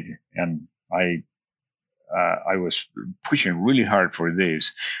we did, and I was pushing really hard for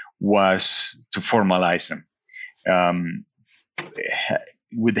this, was to formalize them.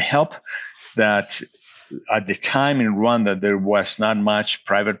 With the help that at the time in Rwanda, there was not much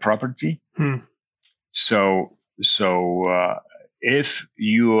private property. So if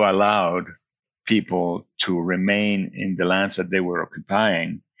you allowed people to remain in the lands that they were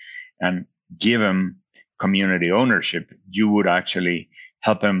occupying and give them community ownership, you would actually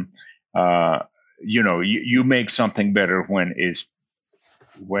help them. You make something better when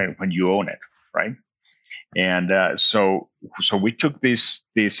you own it, right? And so we took this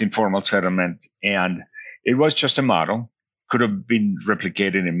informal settlement, and it was just a model. Could have been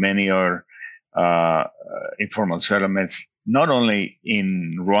replicated in many other informal settlements, not only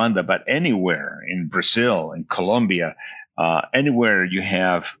in Rwanda but anywhere in Brazil, in Colombia, anywhere you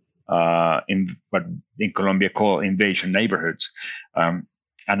have in what in Colombia call invasion neighborhoods, and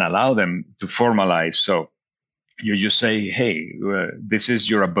allow them to formalize. So you just say, hey, this is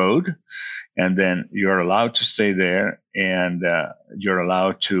your abode. And then you're allowed to stay there, and you're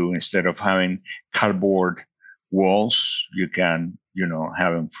allowed to, instead of having cardboard walls, you can,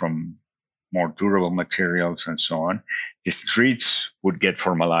 have them from more durable materials and so on. The streets would get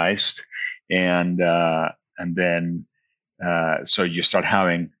formalized, and then so you start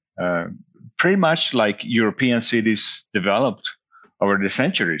having pretty much like European cities developed over the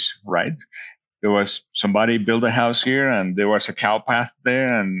centuries, right? There was somebody built a house here, and there was a cow path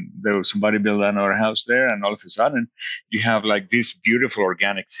there, and there was somebody built another house there, and all of a sudden you have like this beautiful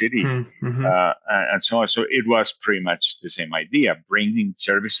organic city, and so on. So it was pretty much the same idea, bringing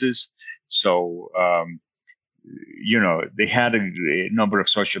services. So they had a number of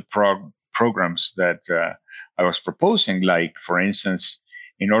social programs that I was proposing, like for instance,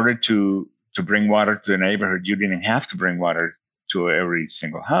 in order to bring water to the neighborhood, you didn't have to bring water to every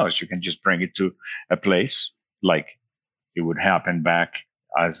single house. You can just bring it to a place, like it would happen back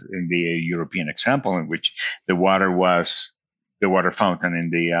as in the European example, in which the water was the water fountain in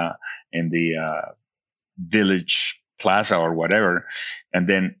the village plaza or whatever, and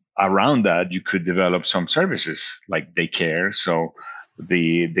then around that you could develop some services like daycare, so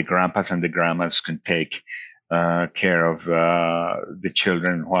the grandpas and the grandmas can take care of the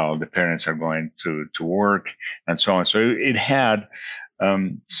children while the parents are going to work, and so on. So it had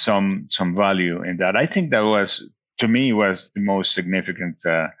some value in that. I think that was, to me, was the most significant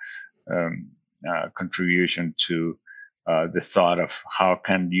contribution to the thought of how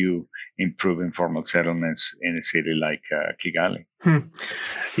can you improve informal settlements in a city like Kigali.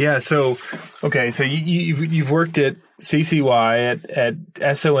 Yeah. So, okay. So you've worked at CCY,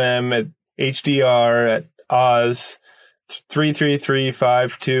 at SOM, at HDR, at Oz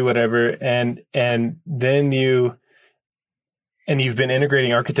 33352, whatever, and then you've been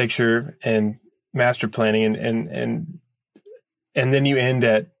integrating architecture and master planning, and then you end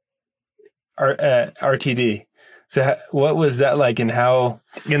at RTD. So what was that like, and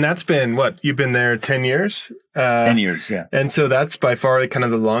that's been what, you've been there 10 years? 10 years, yeah. And so that's by far kind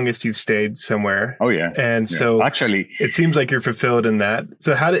of the longest you've stayed somewhere. Oh yeah. And yeah. so actually, it seems like you're fulfilled in that.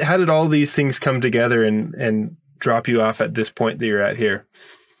 So how did all these things come together and drop you off at this point that you're at here?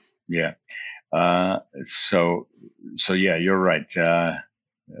 Yeah. So yeah, you're right.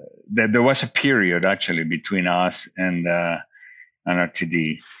 There was a period actually between us and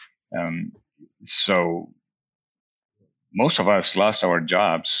RTD. So most of us lost our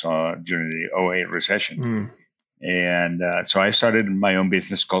jobs during the 2008 recession. And so I started my own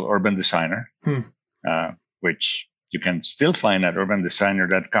business called Urban Designer, which you can still find at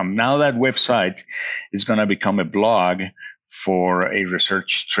urbandesigner.com. Now that website is going to become a blog for a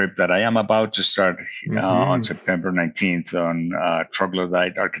research trip that I am about to start on September 19th on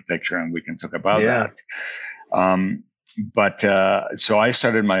troglodyte architecture, and we can talk about that. But so I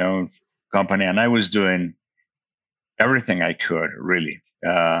started my own company, and I was doing everything I could, really.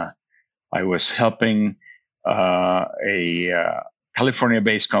 I was helping a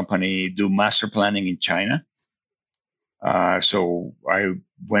California-based company do master planning in China. So I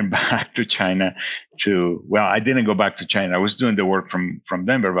went back to China I didn't go back to China. I was doing the work from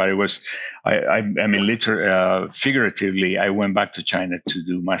Denver, but I mean, literally, figuratively, I went back to China to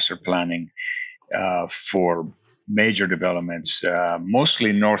do master planning for major developments,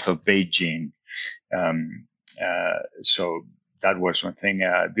 mostly north of Beijing. So that was one thing.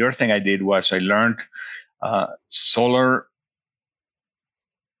 The other thing I did was I learned solar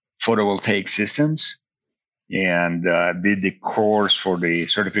photovoltaic systems, and did the course for the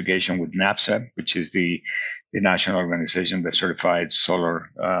certification with NAPSA, which is the national organization that certifies solar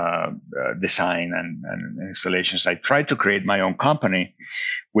design and installations. I tried to create my own company,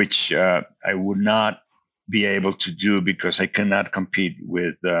 which I would not be able to do because I cannot compete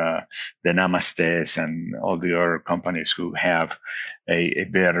with the Namastes and all the other companies who have a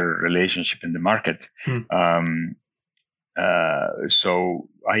better relationship in the market. So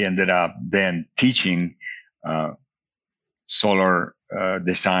I ended up then teaching solar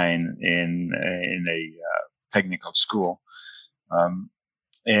design in a technical school.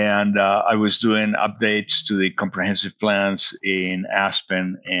 And I was doing updates to the comprehensive plans in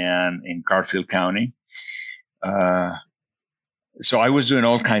Aspen and in Garfield County. So I was doing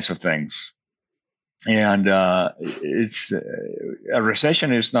all kinds of things. And it's a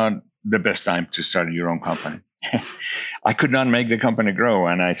recession is not the best time to start your own company. I could not make the company grow.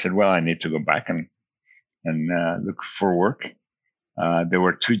 And I said, well, I need to go back and look for work. There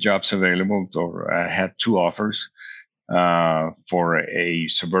were 2 jobs available, or I had 2 offers for a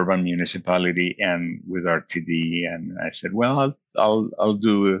suburban municipality and with RTD. And I said, well, I'll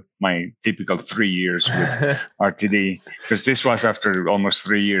do my typical 3 years with RTD, because this was after almost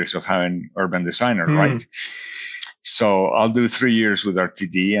 3 years of having Urban Designer, right? So I'll do 3 years with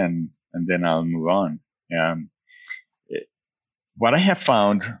RTD and then I'll move on. What I have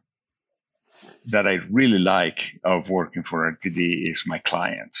found that I really like of working for RTD is my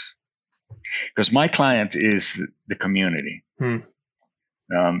clients, because my client is the community.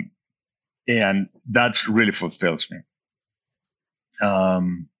 And that really fulfills me.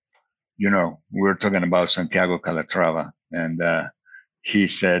 We're talking about Santiago Calatrava, and he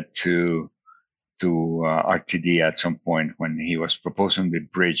said to RTD at some point when he was proposing the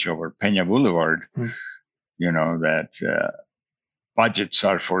bridge over Peña Boulevard, that budgets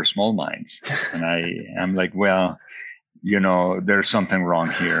are for small minds. And I'm like, well, there's something wrong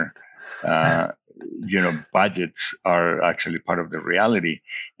here. Budgets are actually part of the reality,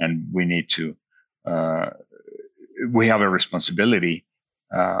 and we need to, we have a responsibility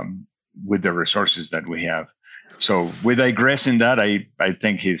with the resources that we have. So we digress in that. I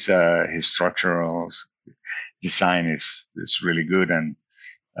think his structural design is really good and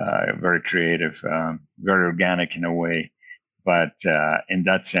very creative, very organic in a way. But in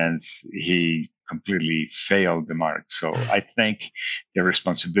that sense, he completely failed the mark. So I think the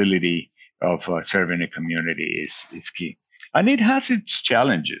responsibility of serving a community is key. And it has its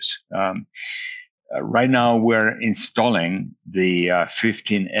challenges. Right now, we're installing the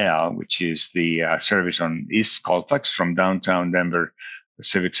 15L, which is the service on East Colfax from downtown Denver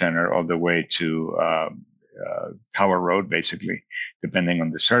Civic Center all the way to Tower Road, basically, depending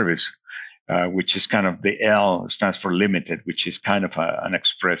on the service, which is kind of the L stands for limited, which is kind of an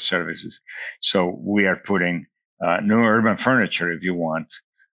express services. So we are putting new urban furniture, if you want,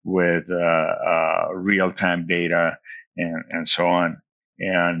 with real-time data and so on.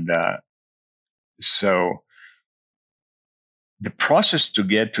 And so the process to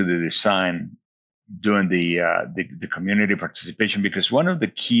get to the design, doing the community participation, because one of the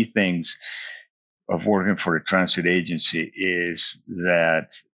key things of working for a transit agency is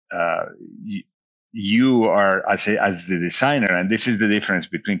that you are, as the designer, and this is the difference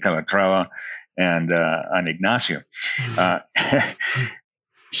between Calatrava and Ignacio.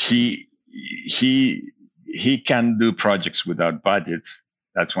 He can do projects without budgets.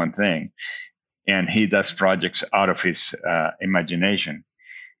 That's one thing. And he does projects out of his imagination.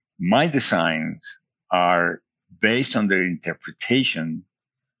 My designs are based on the interpretation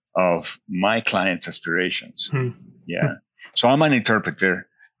of my client's aspirations. Yeah. So I'm an interpreter.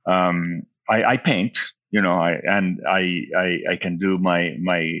 I paint, I can do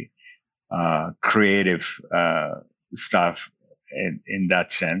my creative stuff in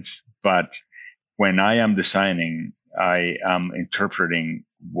that sense. But when I am designing, I am interpreting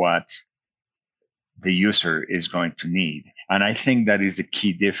what the user is going to need. And I think that is the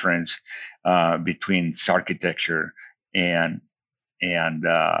key difference between architecture and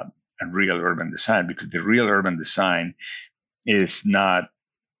real urban design, because the real urban design is not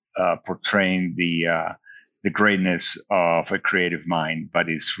portraying the greatness of a creative mind, but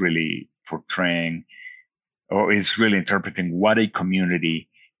it's really portraying, or it's really interpreting what a community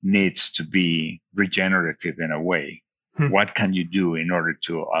needs to be regenerative in a way. What can you do in order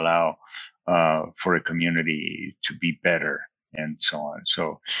to allow for a community to be better, and so on.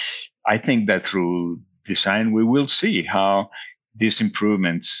 So I think that through design, we will see how these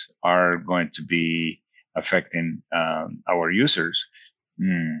improvements are going to be affecting our users.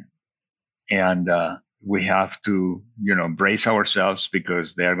 And we have to, brace ourselves,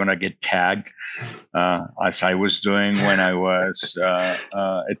 because they are going to get tagged, as I was doing when I was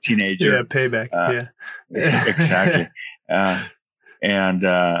a teenager. Yeah, payback. Yeah, exactly.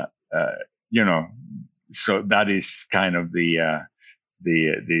 So that is kind of the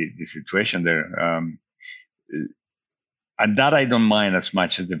situation there. And that I don't mind as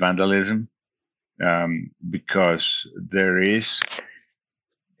much as the vandalism, because there is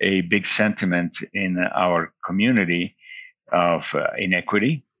a big sentiment in our community of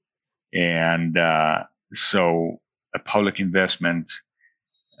inequity. And so a public investment,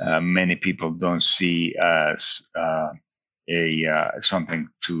 many people don't see as something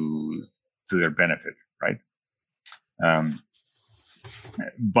to their benefit, right?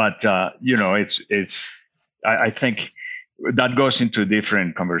 But I think that goes into a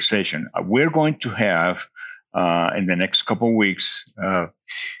different conversation. We're going to have in the next couple of weeks,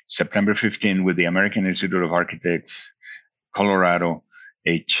 September 15, with the American Institute of Architects, Colorado,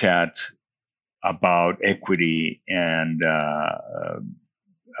 a chat about equity and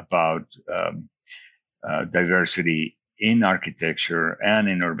about diversity in architecture and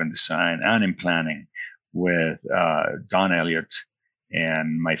in urban design and in planning, with Don Elliott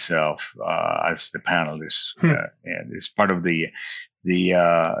and myself as the panelists. And it's part of the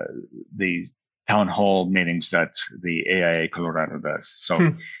town hall meetings that the AIA Colorado does. So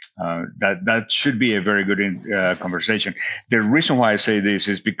that should be a very good conversation. The reason why I say this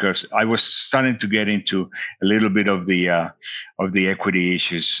is because I was starting to get into a little bit of the equity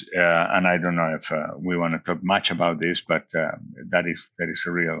issues, and I don't know if we want to talk much about this, but that is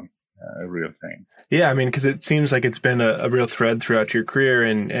a real thing. Yeah, I mean, because it seems like it's been a real thread throughout your career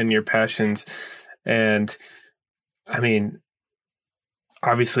and your passions, and I mean,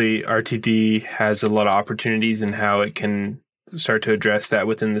 obviously, RTD has a lot of opportunities in how it can start to address that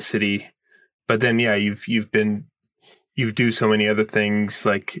within the city. But then, yeah, you do so many other things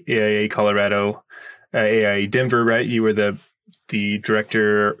like AIA Colorado, AIA Denver, right? You were the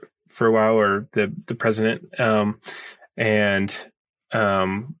director for a while, or the president, and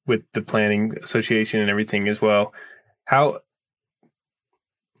with the Planning Association and everything as well.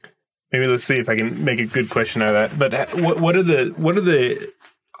 Maybe let's see if I can make a good question out of that. But what are the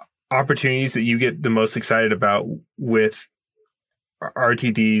opportunities that you get the most excited about with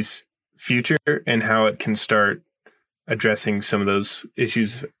RTD's future and how it can start addressing some of those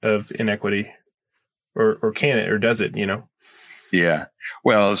issues of inequity, or can it, or does it? Yeah.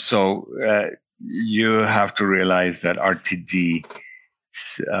 Well, so you have to realize that RTD.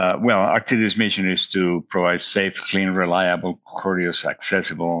 RTD's mission is to provide safe, clean, reliable, courteous,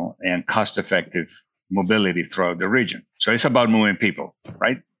 accessible, and cost-effective mobility throughout the region. So it's about moving people,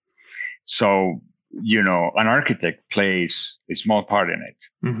 right? So, an architect plays a small part in it.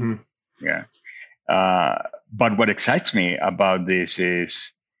 Mm-hmm. Yeah. But what excites me about this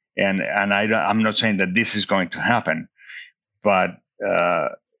is, and I'm not saying that this is going to happen, but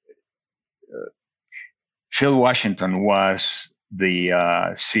Phil Washington was the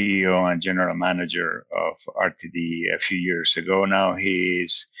CEO and general manager of RTD a few years ago. Now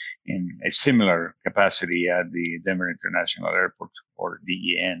he's in a similar capacity at the Denver International Airport, or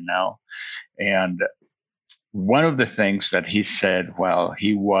DEN now. And one of the things that he said while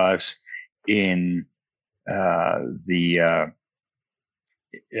he was in as the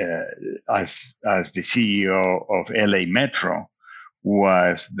CEO of LA Metro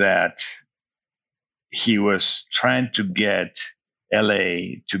was that he was trying to get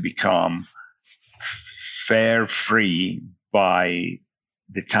LA to become fare free by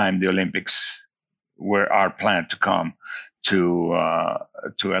the time the Olympics are planned to come to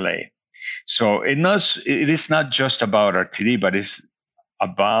LA. So it is not just about RTD, but it's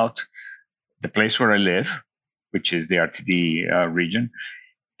about the place where I live, which is the RTD region,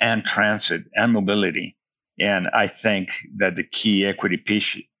 and transit and mobility. And I think that the key equity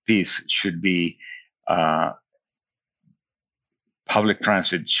piece should be public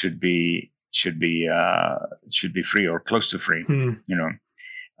transit should be free or close to free.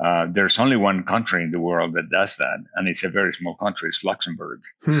 There's only one country in the world that does that, and it's a very small country. It's Luxembourg.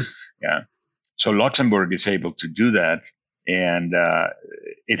 Yeah, so Luxembourg is able to do that, and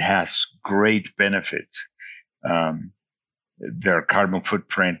it has great benefit. Their carbon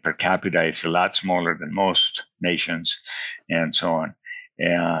footprint per capita is a lot smaller than most nations, and so on.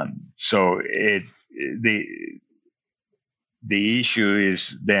 And so the issue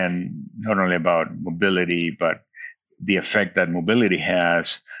is then not only about mobility, but the effect that mobility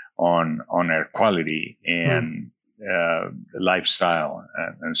has on air quality and lifestyle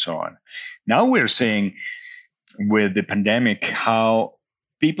and so on. Now we're seeing with the pandemic how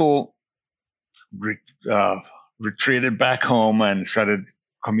people retreated back home and started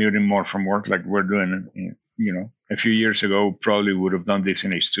commuting more from work, like we're doing. A few years ago, probably would have done this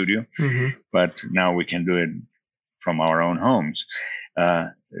in a studio, but now we can do it from our own homes.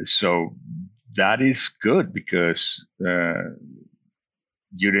 So that is good because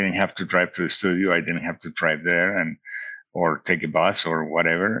you didn't have to drive to the studio. I didn't have to drive there or take a bus or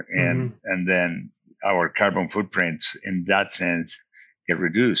whatever. And then our carbon footprints in that sense get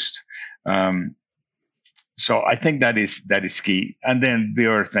reduced. So I think that is key. And then the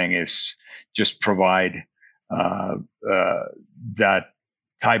other thing is just provide that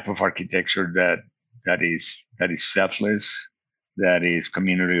type of architecture that is selfless, that is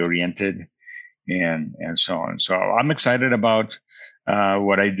community oriented, and so on. So I'm excited about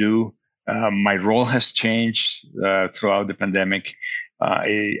what I do. My role has changed throughout the pandemic.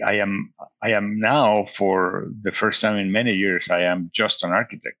 I am now, for the first time in many years, I am just an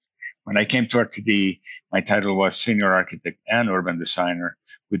architect. When I came to RTD, my title was senior architect and urban designer.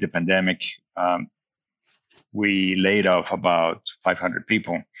 With the pandemic, we laid off about 500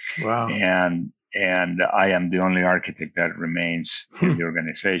 people. Wow. And I am the only architect that remains in the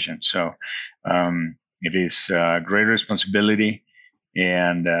organization. So it is a great responsibility,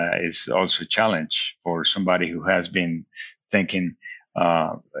 and it's also a challenge for somebody who has been thinking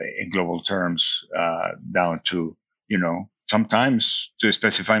in global terms, down to, sometimes to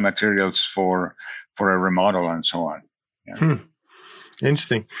specify materials for a remodel and so on. Yeah.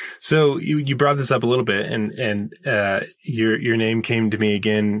 Interesting. So you brought this up a little bit, and your name came to me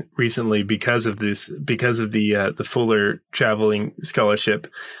again recently because of the Fuller Traveling Scholarship.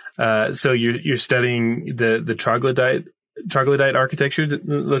 So you're studying the troglodyte architecture.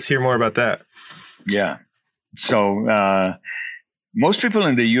 Let's hear more about that. Yeah. So most people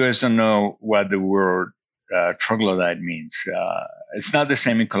in the U.S. don't know what the word troglodyte means. It's not the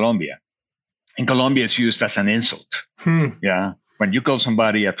same in Colombia. In Colombia, it's used as an insult. Yeah. When you call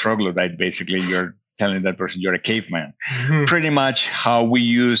somebody a troglodyte, basically you're telling that person you're a caveman. Pretty much how we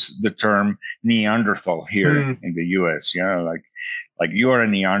use the term Neanderthal here in the U.S. Like you are a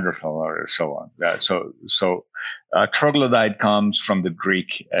Neanderthal or so on. So troglodyte comes from the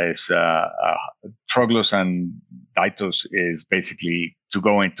Greek as troglos and daitos is basically to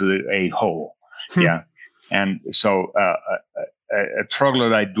go into a hole. Yeah, and so a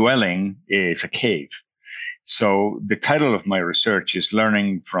troglodyte dwelling is a cave. So the title of my research is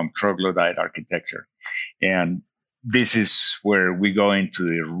Learning from Troglodyte Architecture. And this is where we go into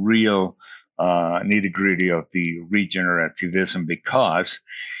the real nitty-gritty of the regenerativism, because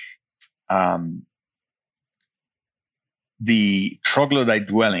the troglodyte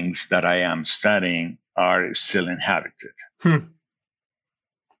dwellings that I am studying are still inhabited.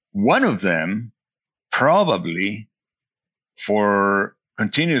 One of them probably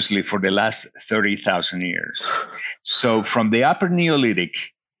continuously for the last 30,000 years. So from the Upper Neolithic,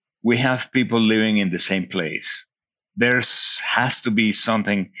 we have people living in the same place. There has to be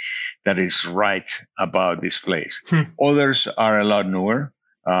something that is right about this place. Others are a lot newer.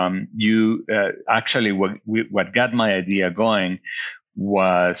 Actually, what got my idea going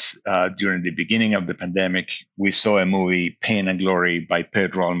was during the beginning of the pandemic, we saw a movie, Pain and Glory, by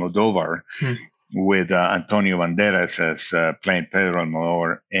Pedro Almodóvar, with Antonio Banderas as playing Pedro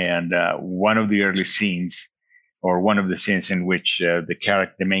Almodóvar. And one of the early scenes, or one of the scenes in which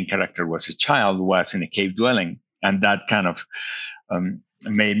the main character was a child, was in a cave dwelling. And that kind of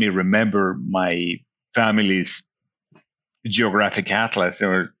made me remember my family's geographic atlas. There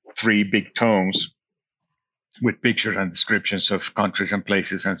were 3 big tomes with pictures and descriptions of countries and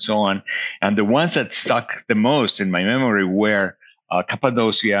places and so on. And the ones that stuck the most in my memory were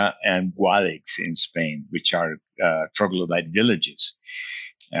Cappadocia and Guadix in Spain, which are troglodyte villages.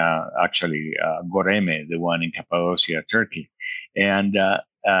 Actually, Goreme, the one in Cappadocia, Turkey. And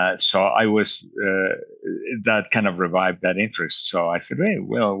so I was, that kind of revived that interest. So I said, hey,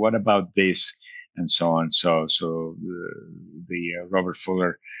 well, what about this? And so on. So the Robert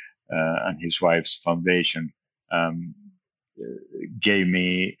Fuller and his wife's foundation gave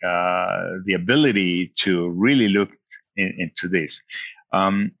me the ability to really look into this.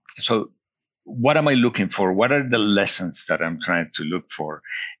 So what am I looking for? What are the lessons that I'm trying to look for?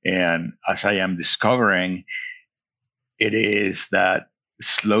 And as I am discovering, it is that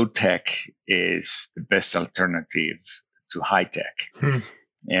slow tech is the best alternative to high tech.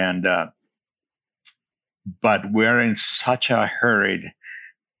 And but we're in such a hurried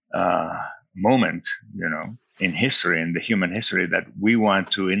moment, in history, in the human history, that we want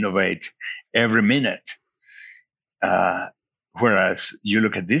to innovate every minute. Whereas you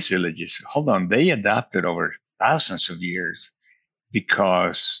look at these villages, hold on, they adapted over thousands of years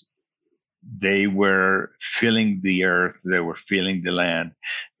because they were feeling the earth, they were feeling the land,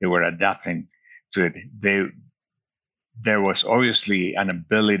 they were adapting to it. There was obviously an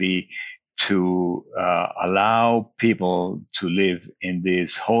ability to allow people to live in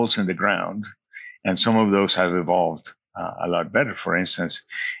these holes in the ground, and some of those have evolved a lot better. For instance,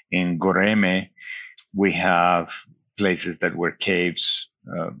 in Goreme, we have places that were caves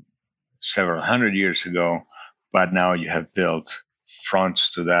several hundred years ago, but now you have built fronts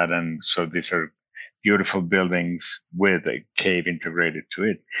to that, and so these are beautiful buildings with a cave integrated to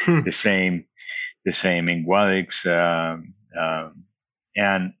it. The same in Guadix,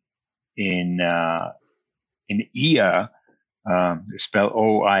 and in Ia, spelled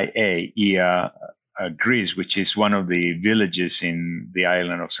Oia, Ia, Greece, which is one of the villages in the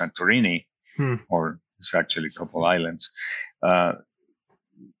island of Santorini, or it's actually a couple islands,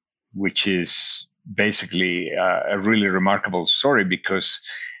 which is basically a really remarkable story, because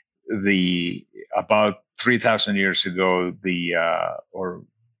about 3,000 years ago,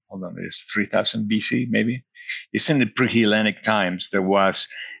 it's 3,000 BC, maybe. It's in the pre-Hellenic times. There was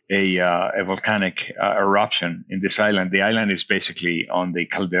a volcanic eruption in this island. The island is basically on the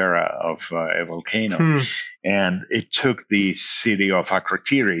caldera of a volcano, and it took the city of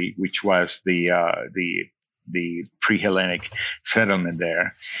Akrotiri, which was the the pre-Hellenic settlement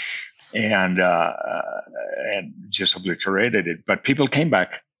there, and just obliterated it. But people came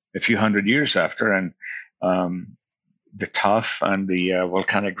back a few hundred years after, and the tuff and the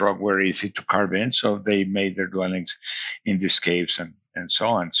volcanic rock were easy to carve in, so they made their dwellings in these caves and so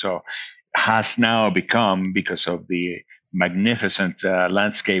on. So has now become, because of the magnificent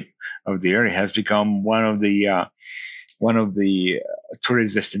landscape of the area, has become one of the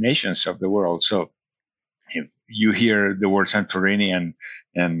tourist destinations of the world. So if you hear the word Santorini and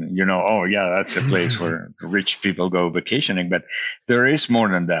oh yeah, that's a place where rich people go vacationing, but there is more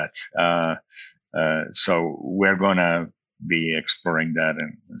than that. So we're going to be exploring that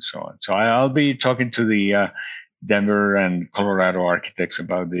and so on. So I'll be talking to the Denver and Colorado architects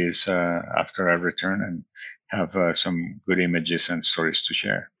about this after I return, and have some good images and stories to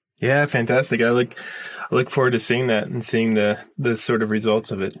share. Yeah, fantastic. I look forward to seeing that and seeing the sort of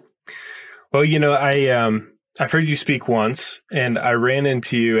results of it. Well, I've heard you speak once, and I ran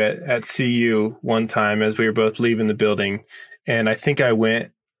into you at CU one time as we were both leaving the building, and I think I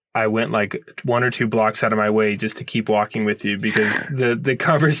went like 1 or 2 blocks out of my way just to keep walking with you, because the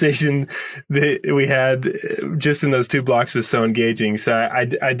conversation that we had just in those 2 blocks was so engaging. So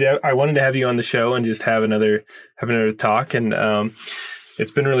I wanted to have you on the show and just have another talk, and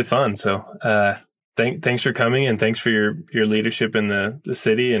it's been really fun. So thanks for coming, and thanks for your leadership in the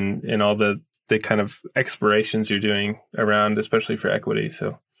city and all the kind of explorations you're doing around, especially for equity.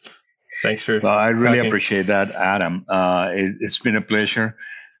 So thanks for. Well, I really talking. appreciate that, Adam. It's been a pleasure.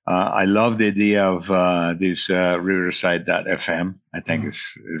 I love the idea of this Riverside.fm. I think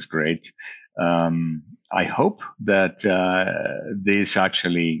is great. I hope that this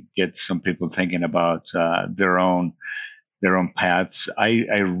actually gets some people thinking about their own paths.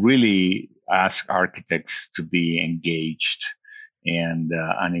 I really ask architects to be engaged and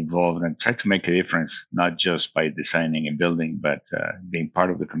involved, and try to make a difference, not just by designing a building, but being part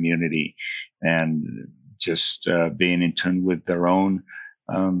of the community and just being in tune with their own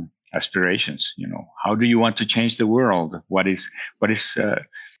aspirations. How do you want to change the world? What is the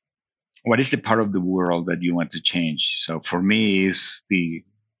part of the world that you want to change? So for me, is the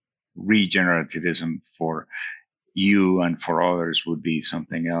regenerativism. For you and for others would be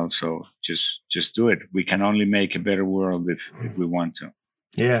something else. So just do it. We can only make a better world if we want to.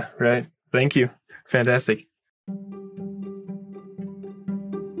 Yeah, right. Thank you. Fantastic.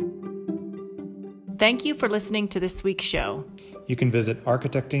 Thank you for listening to this week's show. You can visit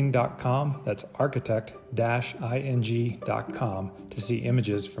architecting.com, that's architect-ing.com, to see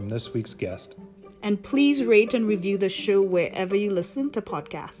images from this week's guest. And please rate and review the show wherever you listen to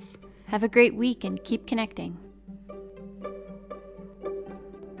podcasts. Have a great week and keep connecting.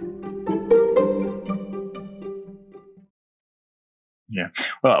 Yeah.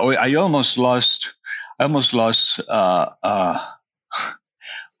 Well, I almost lost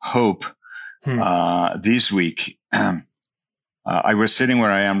hope this week. I was sitting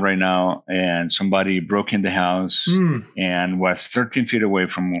where I am right now, and somebody broke in the house and was 13 feet away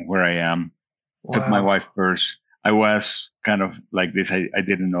from where I am. Wow. Took my wife's purse. I was kind of like this. I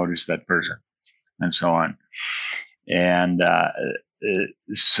didn't notice that person, and so on. And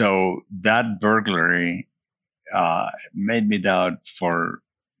so that burglary made me doubt for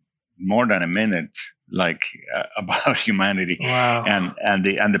more than a minute, about humanity. Wow. and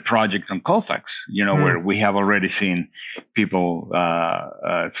the project on Colfax, where we have already seen people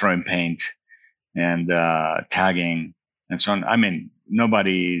throwing paint and tagging and so on. I mean,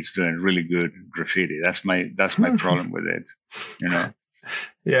 nobody is doing really good graffiti. That's my problem with it,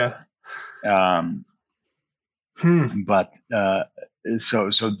 Yeah. But so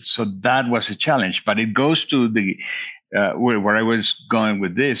that was a challenge. But it goes to the where I was going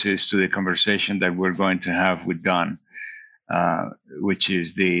with this is to the conversation that we're going to have with Don, which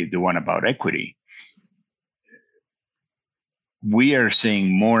is the one about equity. We are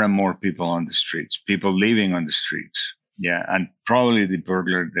seeing more and more people on the streets, people living on the streets. Yeah, and probably the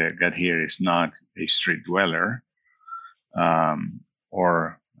burglar that got here is not a street dweller,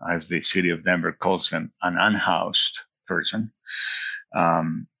 or as the city of Denver calls them, an unhoused person.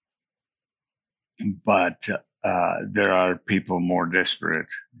 But there are people more desperate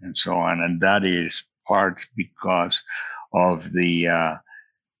and so on. And that is part because of the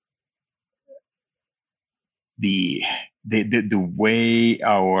way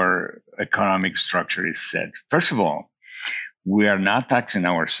our economic structure is set. First of all, we are not taxing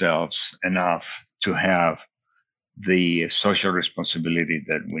ourselves enough to have the social responsibility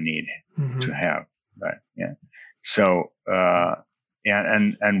that we need to have. Right? Yeah. So,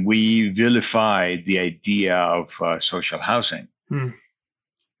 and we vilify the idea of social housing.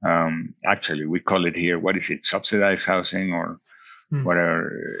 Actually, we call it here, what is it, subsidized housing or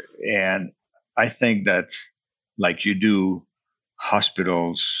whatever. And I think that, like you do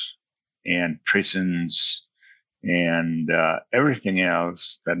hospitals and prisons and everything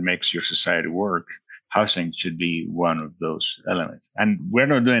else that makes your society work, housing should be one of those elements. And we're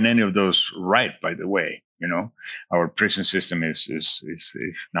not doing any of those right, by the way. Our prison system is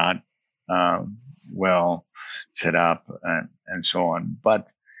not well set up and so on. But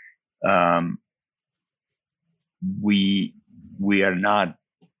we are not.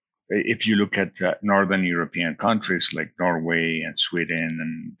 If you look at Northern European countries like Norway and Sweden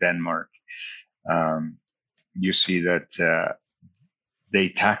and Denmark, you see that they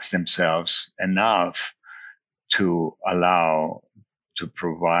tax themselves enough to allow to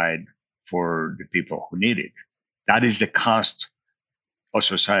provide for the people who need it. That is the cost of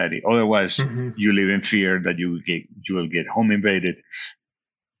society. Otherwise, you live in fear that you will get home invaded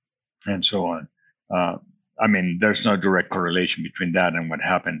and so on. I mean, there's no direct correlation between that and what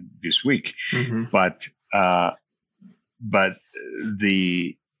happened this week, but what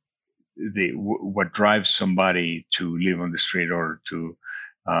drives somebody to live on the street or to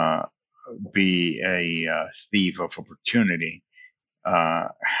be a thief of opportunity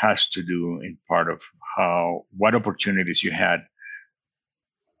has to do in part of what opportunities you had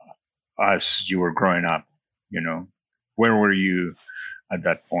as you were growing up. Where were you at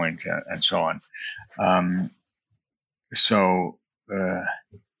that point, and so on. So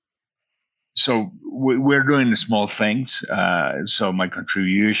we're doing the small things. So my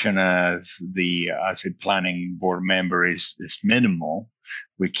contribution as a planning board member is minimal.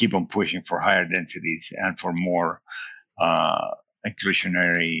 We keep on pushing for higher densities and for more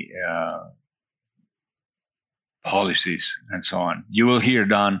inclusionary policies and so on. You will hear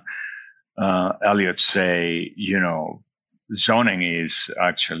Don Elliott say, zoning is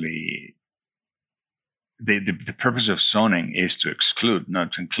actually the purpose of zoning is to exclude,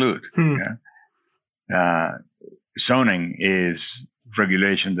 not to include. Zoning is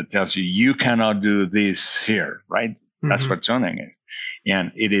regulation that tells you cannot do this here, right? That's what zoning is,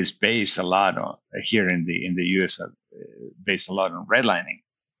 and it is based a lot on here in the U.S. Based a lot on redlining.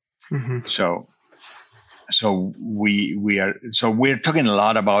 So we're talking a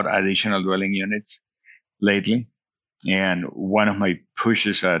lot about additional dwelling units lately. And one of my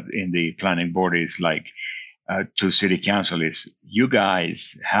pushes in the planning board is like to city council is you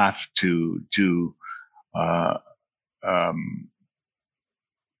guys have to do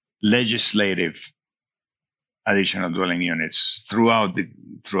legislative additional dwelling units throughout the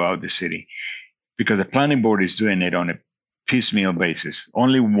city, because the planning board is doing it on a piecemeal basis.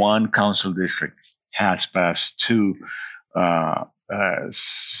 Only one council district has passed two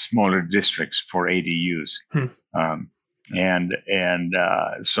smaller districts for ADUs.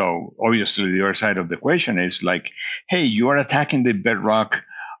 So obviously the other side of the equation is like, hey, you are attacking the bedrock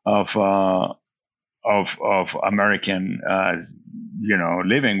of American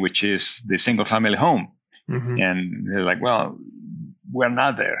living, which is the single family home. And they're like, well, we're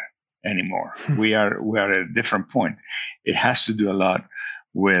not there anymore. we are at a different point. It has to do a lot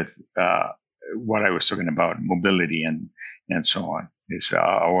with what I was talking about, mobility and so on. Is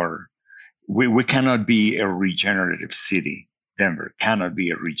we cannot be a regenerative city. Denver cannot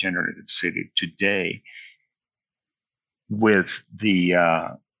be a regenerative city today with the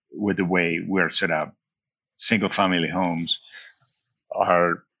way we're set up. Single family homes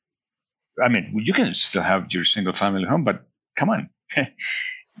are, I mean, you can still have your single family home, but come on,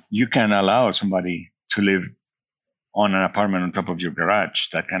 you can allow somebody to live on an apartment on top of your garage,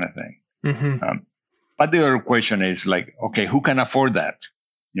 that kind of thing. But the other question is like, okay, who can afford that?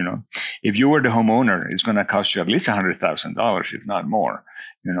 If you were the homeowner, it's going to cost you at least $100,000, if not more,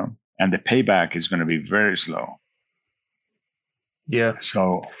 and the payback is going to be very slow. Yeah.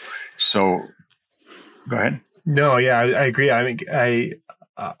 So go ahead. No, yeah, I agree. I mean,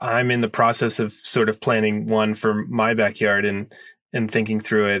 I'm in the process of sort of planning one for my backyard and thinking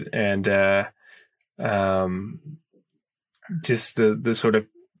through it, and just the sort of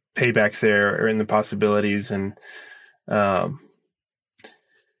paybacks there and the possibilities, and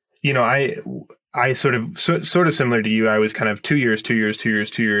I sort of similar to you. I was kind of 2 years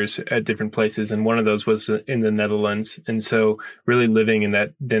at different places, and one of those was in the Netherlands. And so, really living in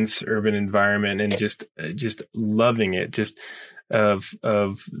that dense urban environment and just loving it, just of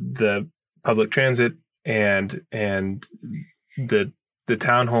the public transit and the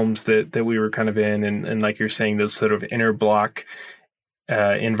townhomes that we were kind of in, and like you're saying, those sort of inner block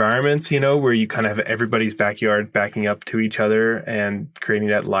environments, where you kind of have everybody's backyard backing up to each other and creating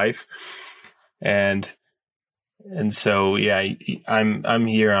that life. And And so, yeah, I'm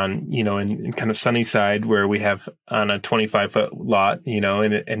here on, in kind of Sunnyside where we have on a 25-foot lot,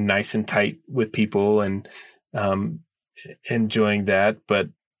 and nice and tight with people and enjoying that. But,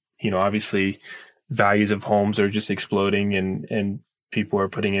 obviously values of homes are just exploding and people are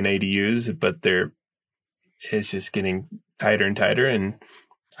putting in ADUs, but it's just getting tighter and tighter. And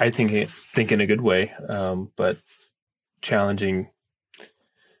I think in a good way, but challenging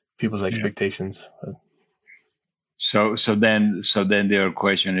people's expectations. So then the other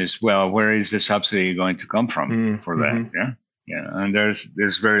question is, well, where is the subsidy going to come from for that? Yeah. And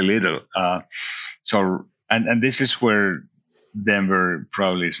there's very little. So this is where Denver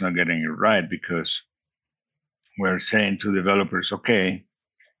probably is not getting it right, because we're saying to developers, okay,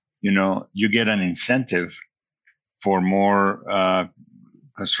 you get an incentive for more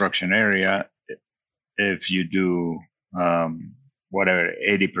construction area if you do whatever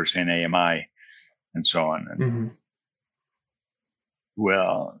 80% AMI and so on. And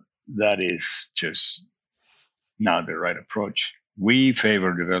well, that is just not the right approach. We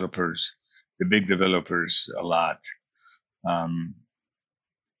favor developers, the big developers, a lot.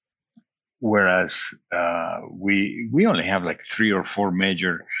 Whereas we only have like 3 or 4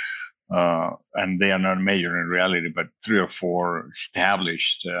 major, and they are not major in reality, but 3 or 4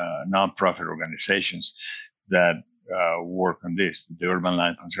 established nonprofit organizations that work on this, the Urban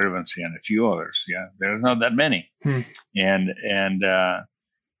Land Conservancy and a few others. Yeah, there's not that many. And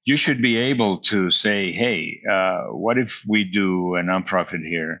you should be able to say, hey, what if we do a nonprofit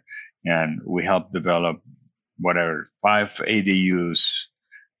here and we help develop whatever 5 ADUs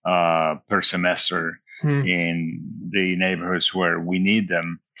per semester in the neighborhoods where we need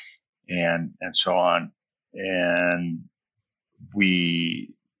them, and so on. And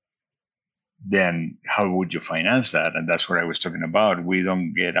then how would you finance that? And that's what I was talking about. We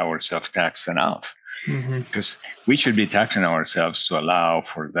don't get ourselves taxed enough, because we should be taxing ourselves to allow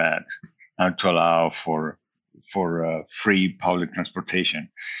for that, and to allow for free public transportation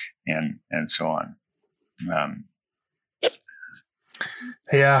and so on.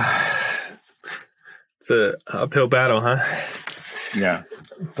 Yeah, it's a uphill battle, huh? Yeah,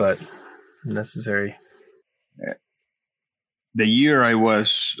 but necessary. The year I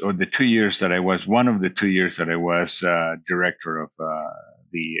was, or the 2 years that I was, one of the 2 years that I was director of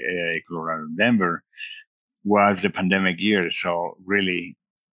the AIA Colorado Denver, was the pandemic year. So really,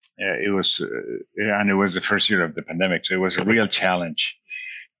 it was, and it was the first year of the pandemic. So it was a real challenge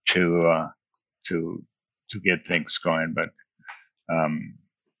to get things going. But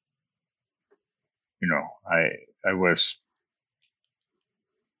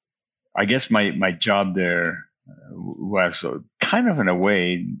I guess my job there was kind of, in a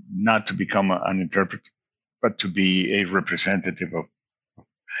way, not to become an interpreter, but to be a representative of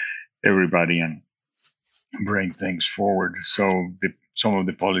everybody and bring things forward. So some of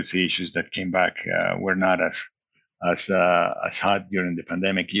the policy issues that came back were not as hot during the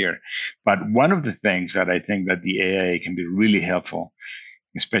pandemic year. But one of the things that I think that the AIA can be really helpful,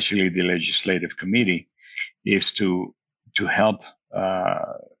 especially the legislative committee, is to help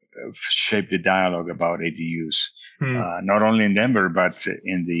shape the dialogue about ADUs, not only in Denver, but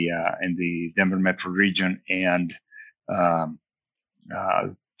in the Denver metro region and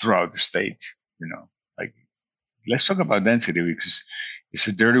throughout the state. Like, let's talk about density, because it's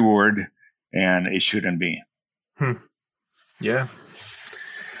a dirty word and it shouldn't be. Yeah,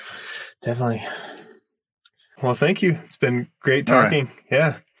 definitely. Well, thank you. It's been great talking. Right.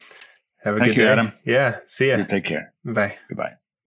 Yeah. Have a good day. Thank you, Adam. Yeah. See ya. You take care. Bye. Goodbye.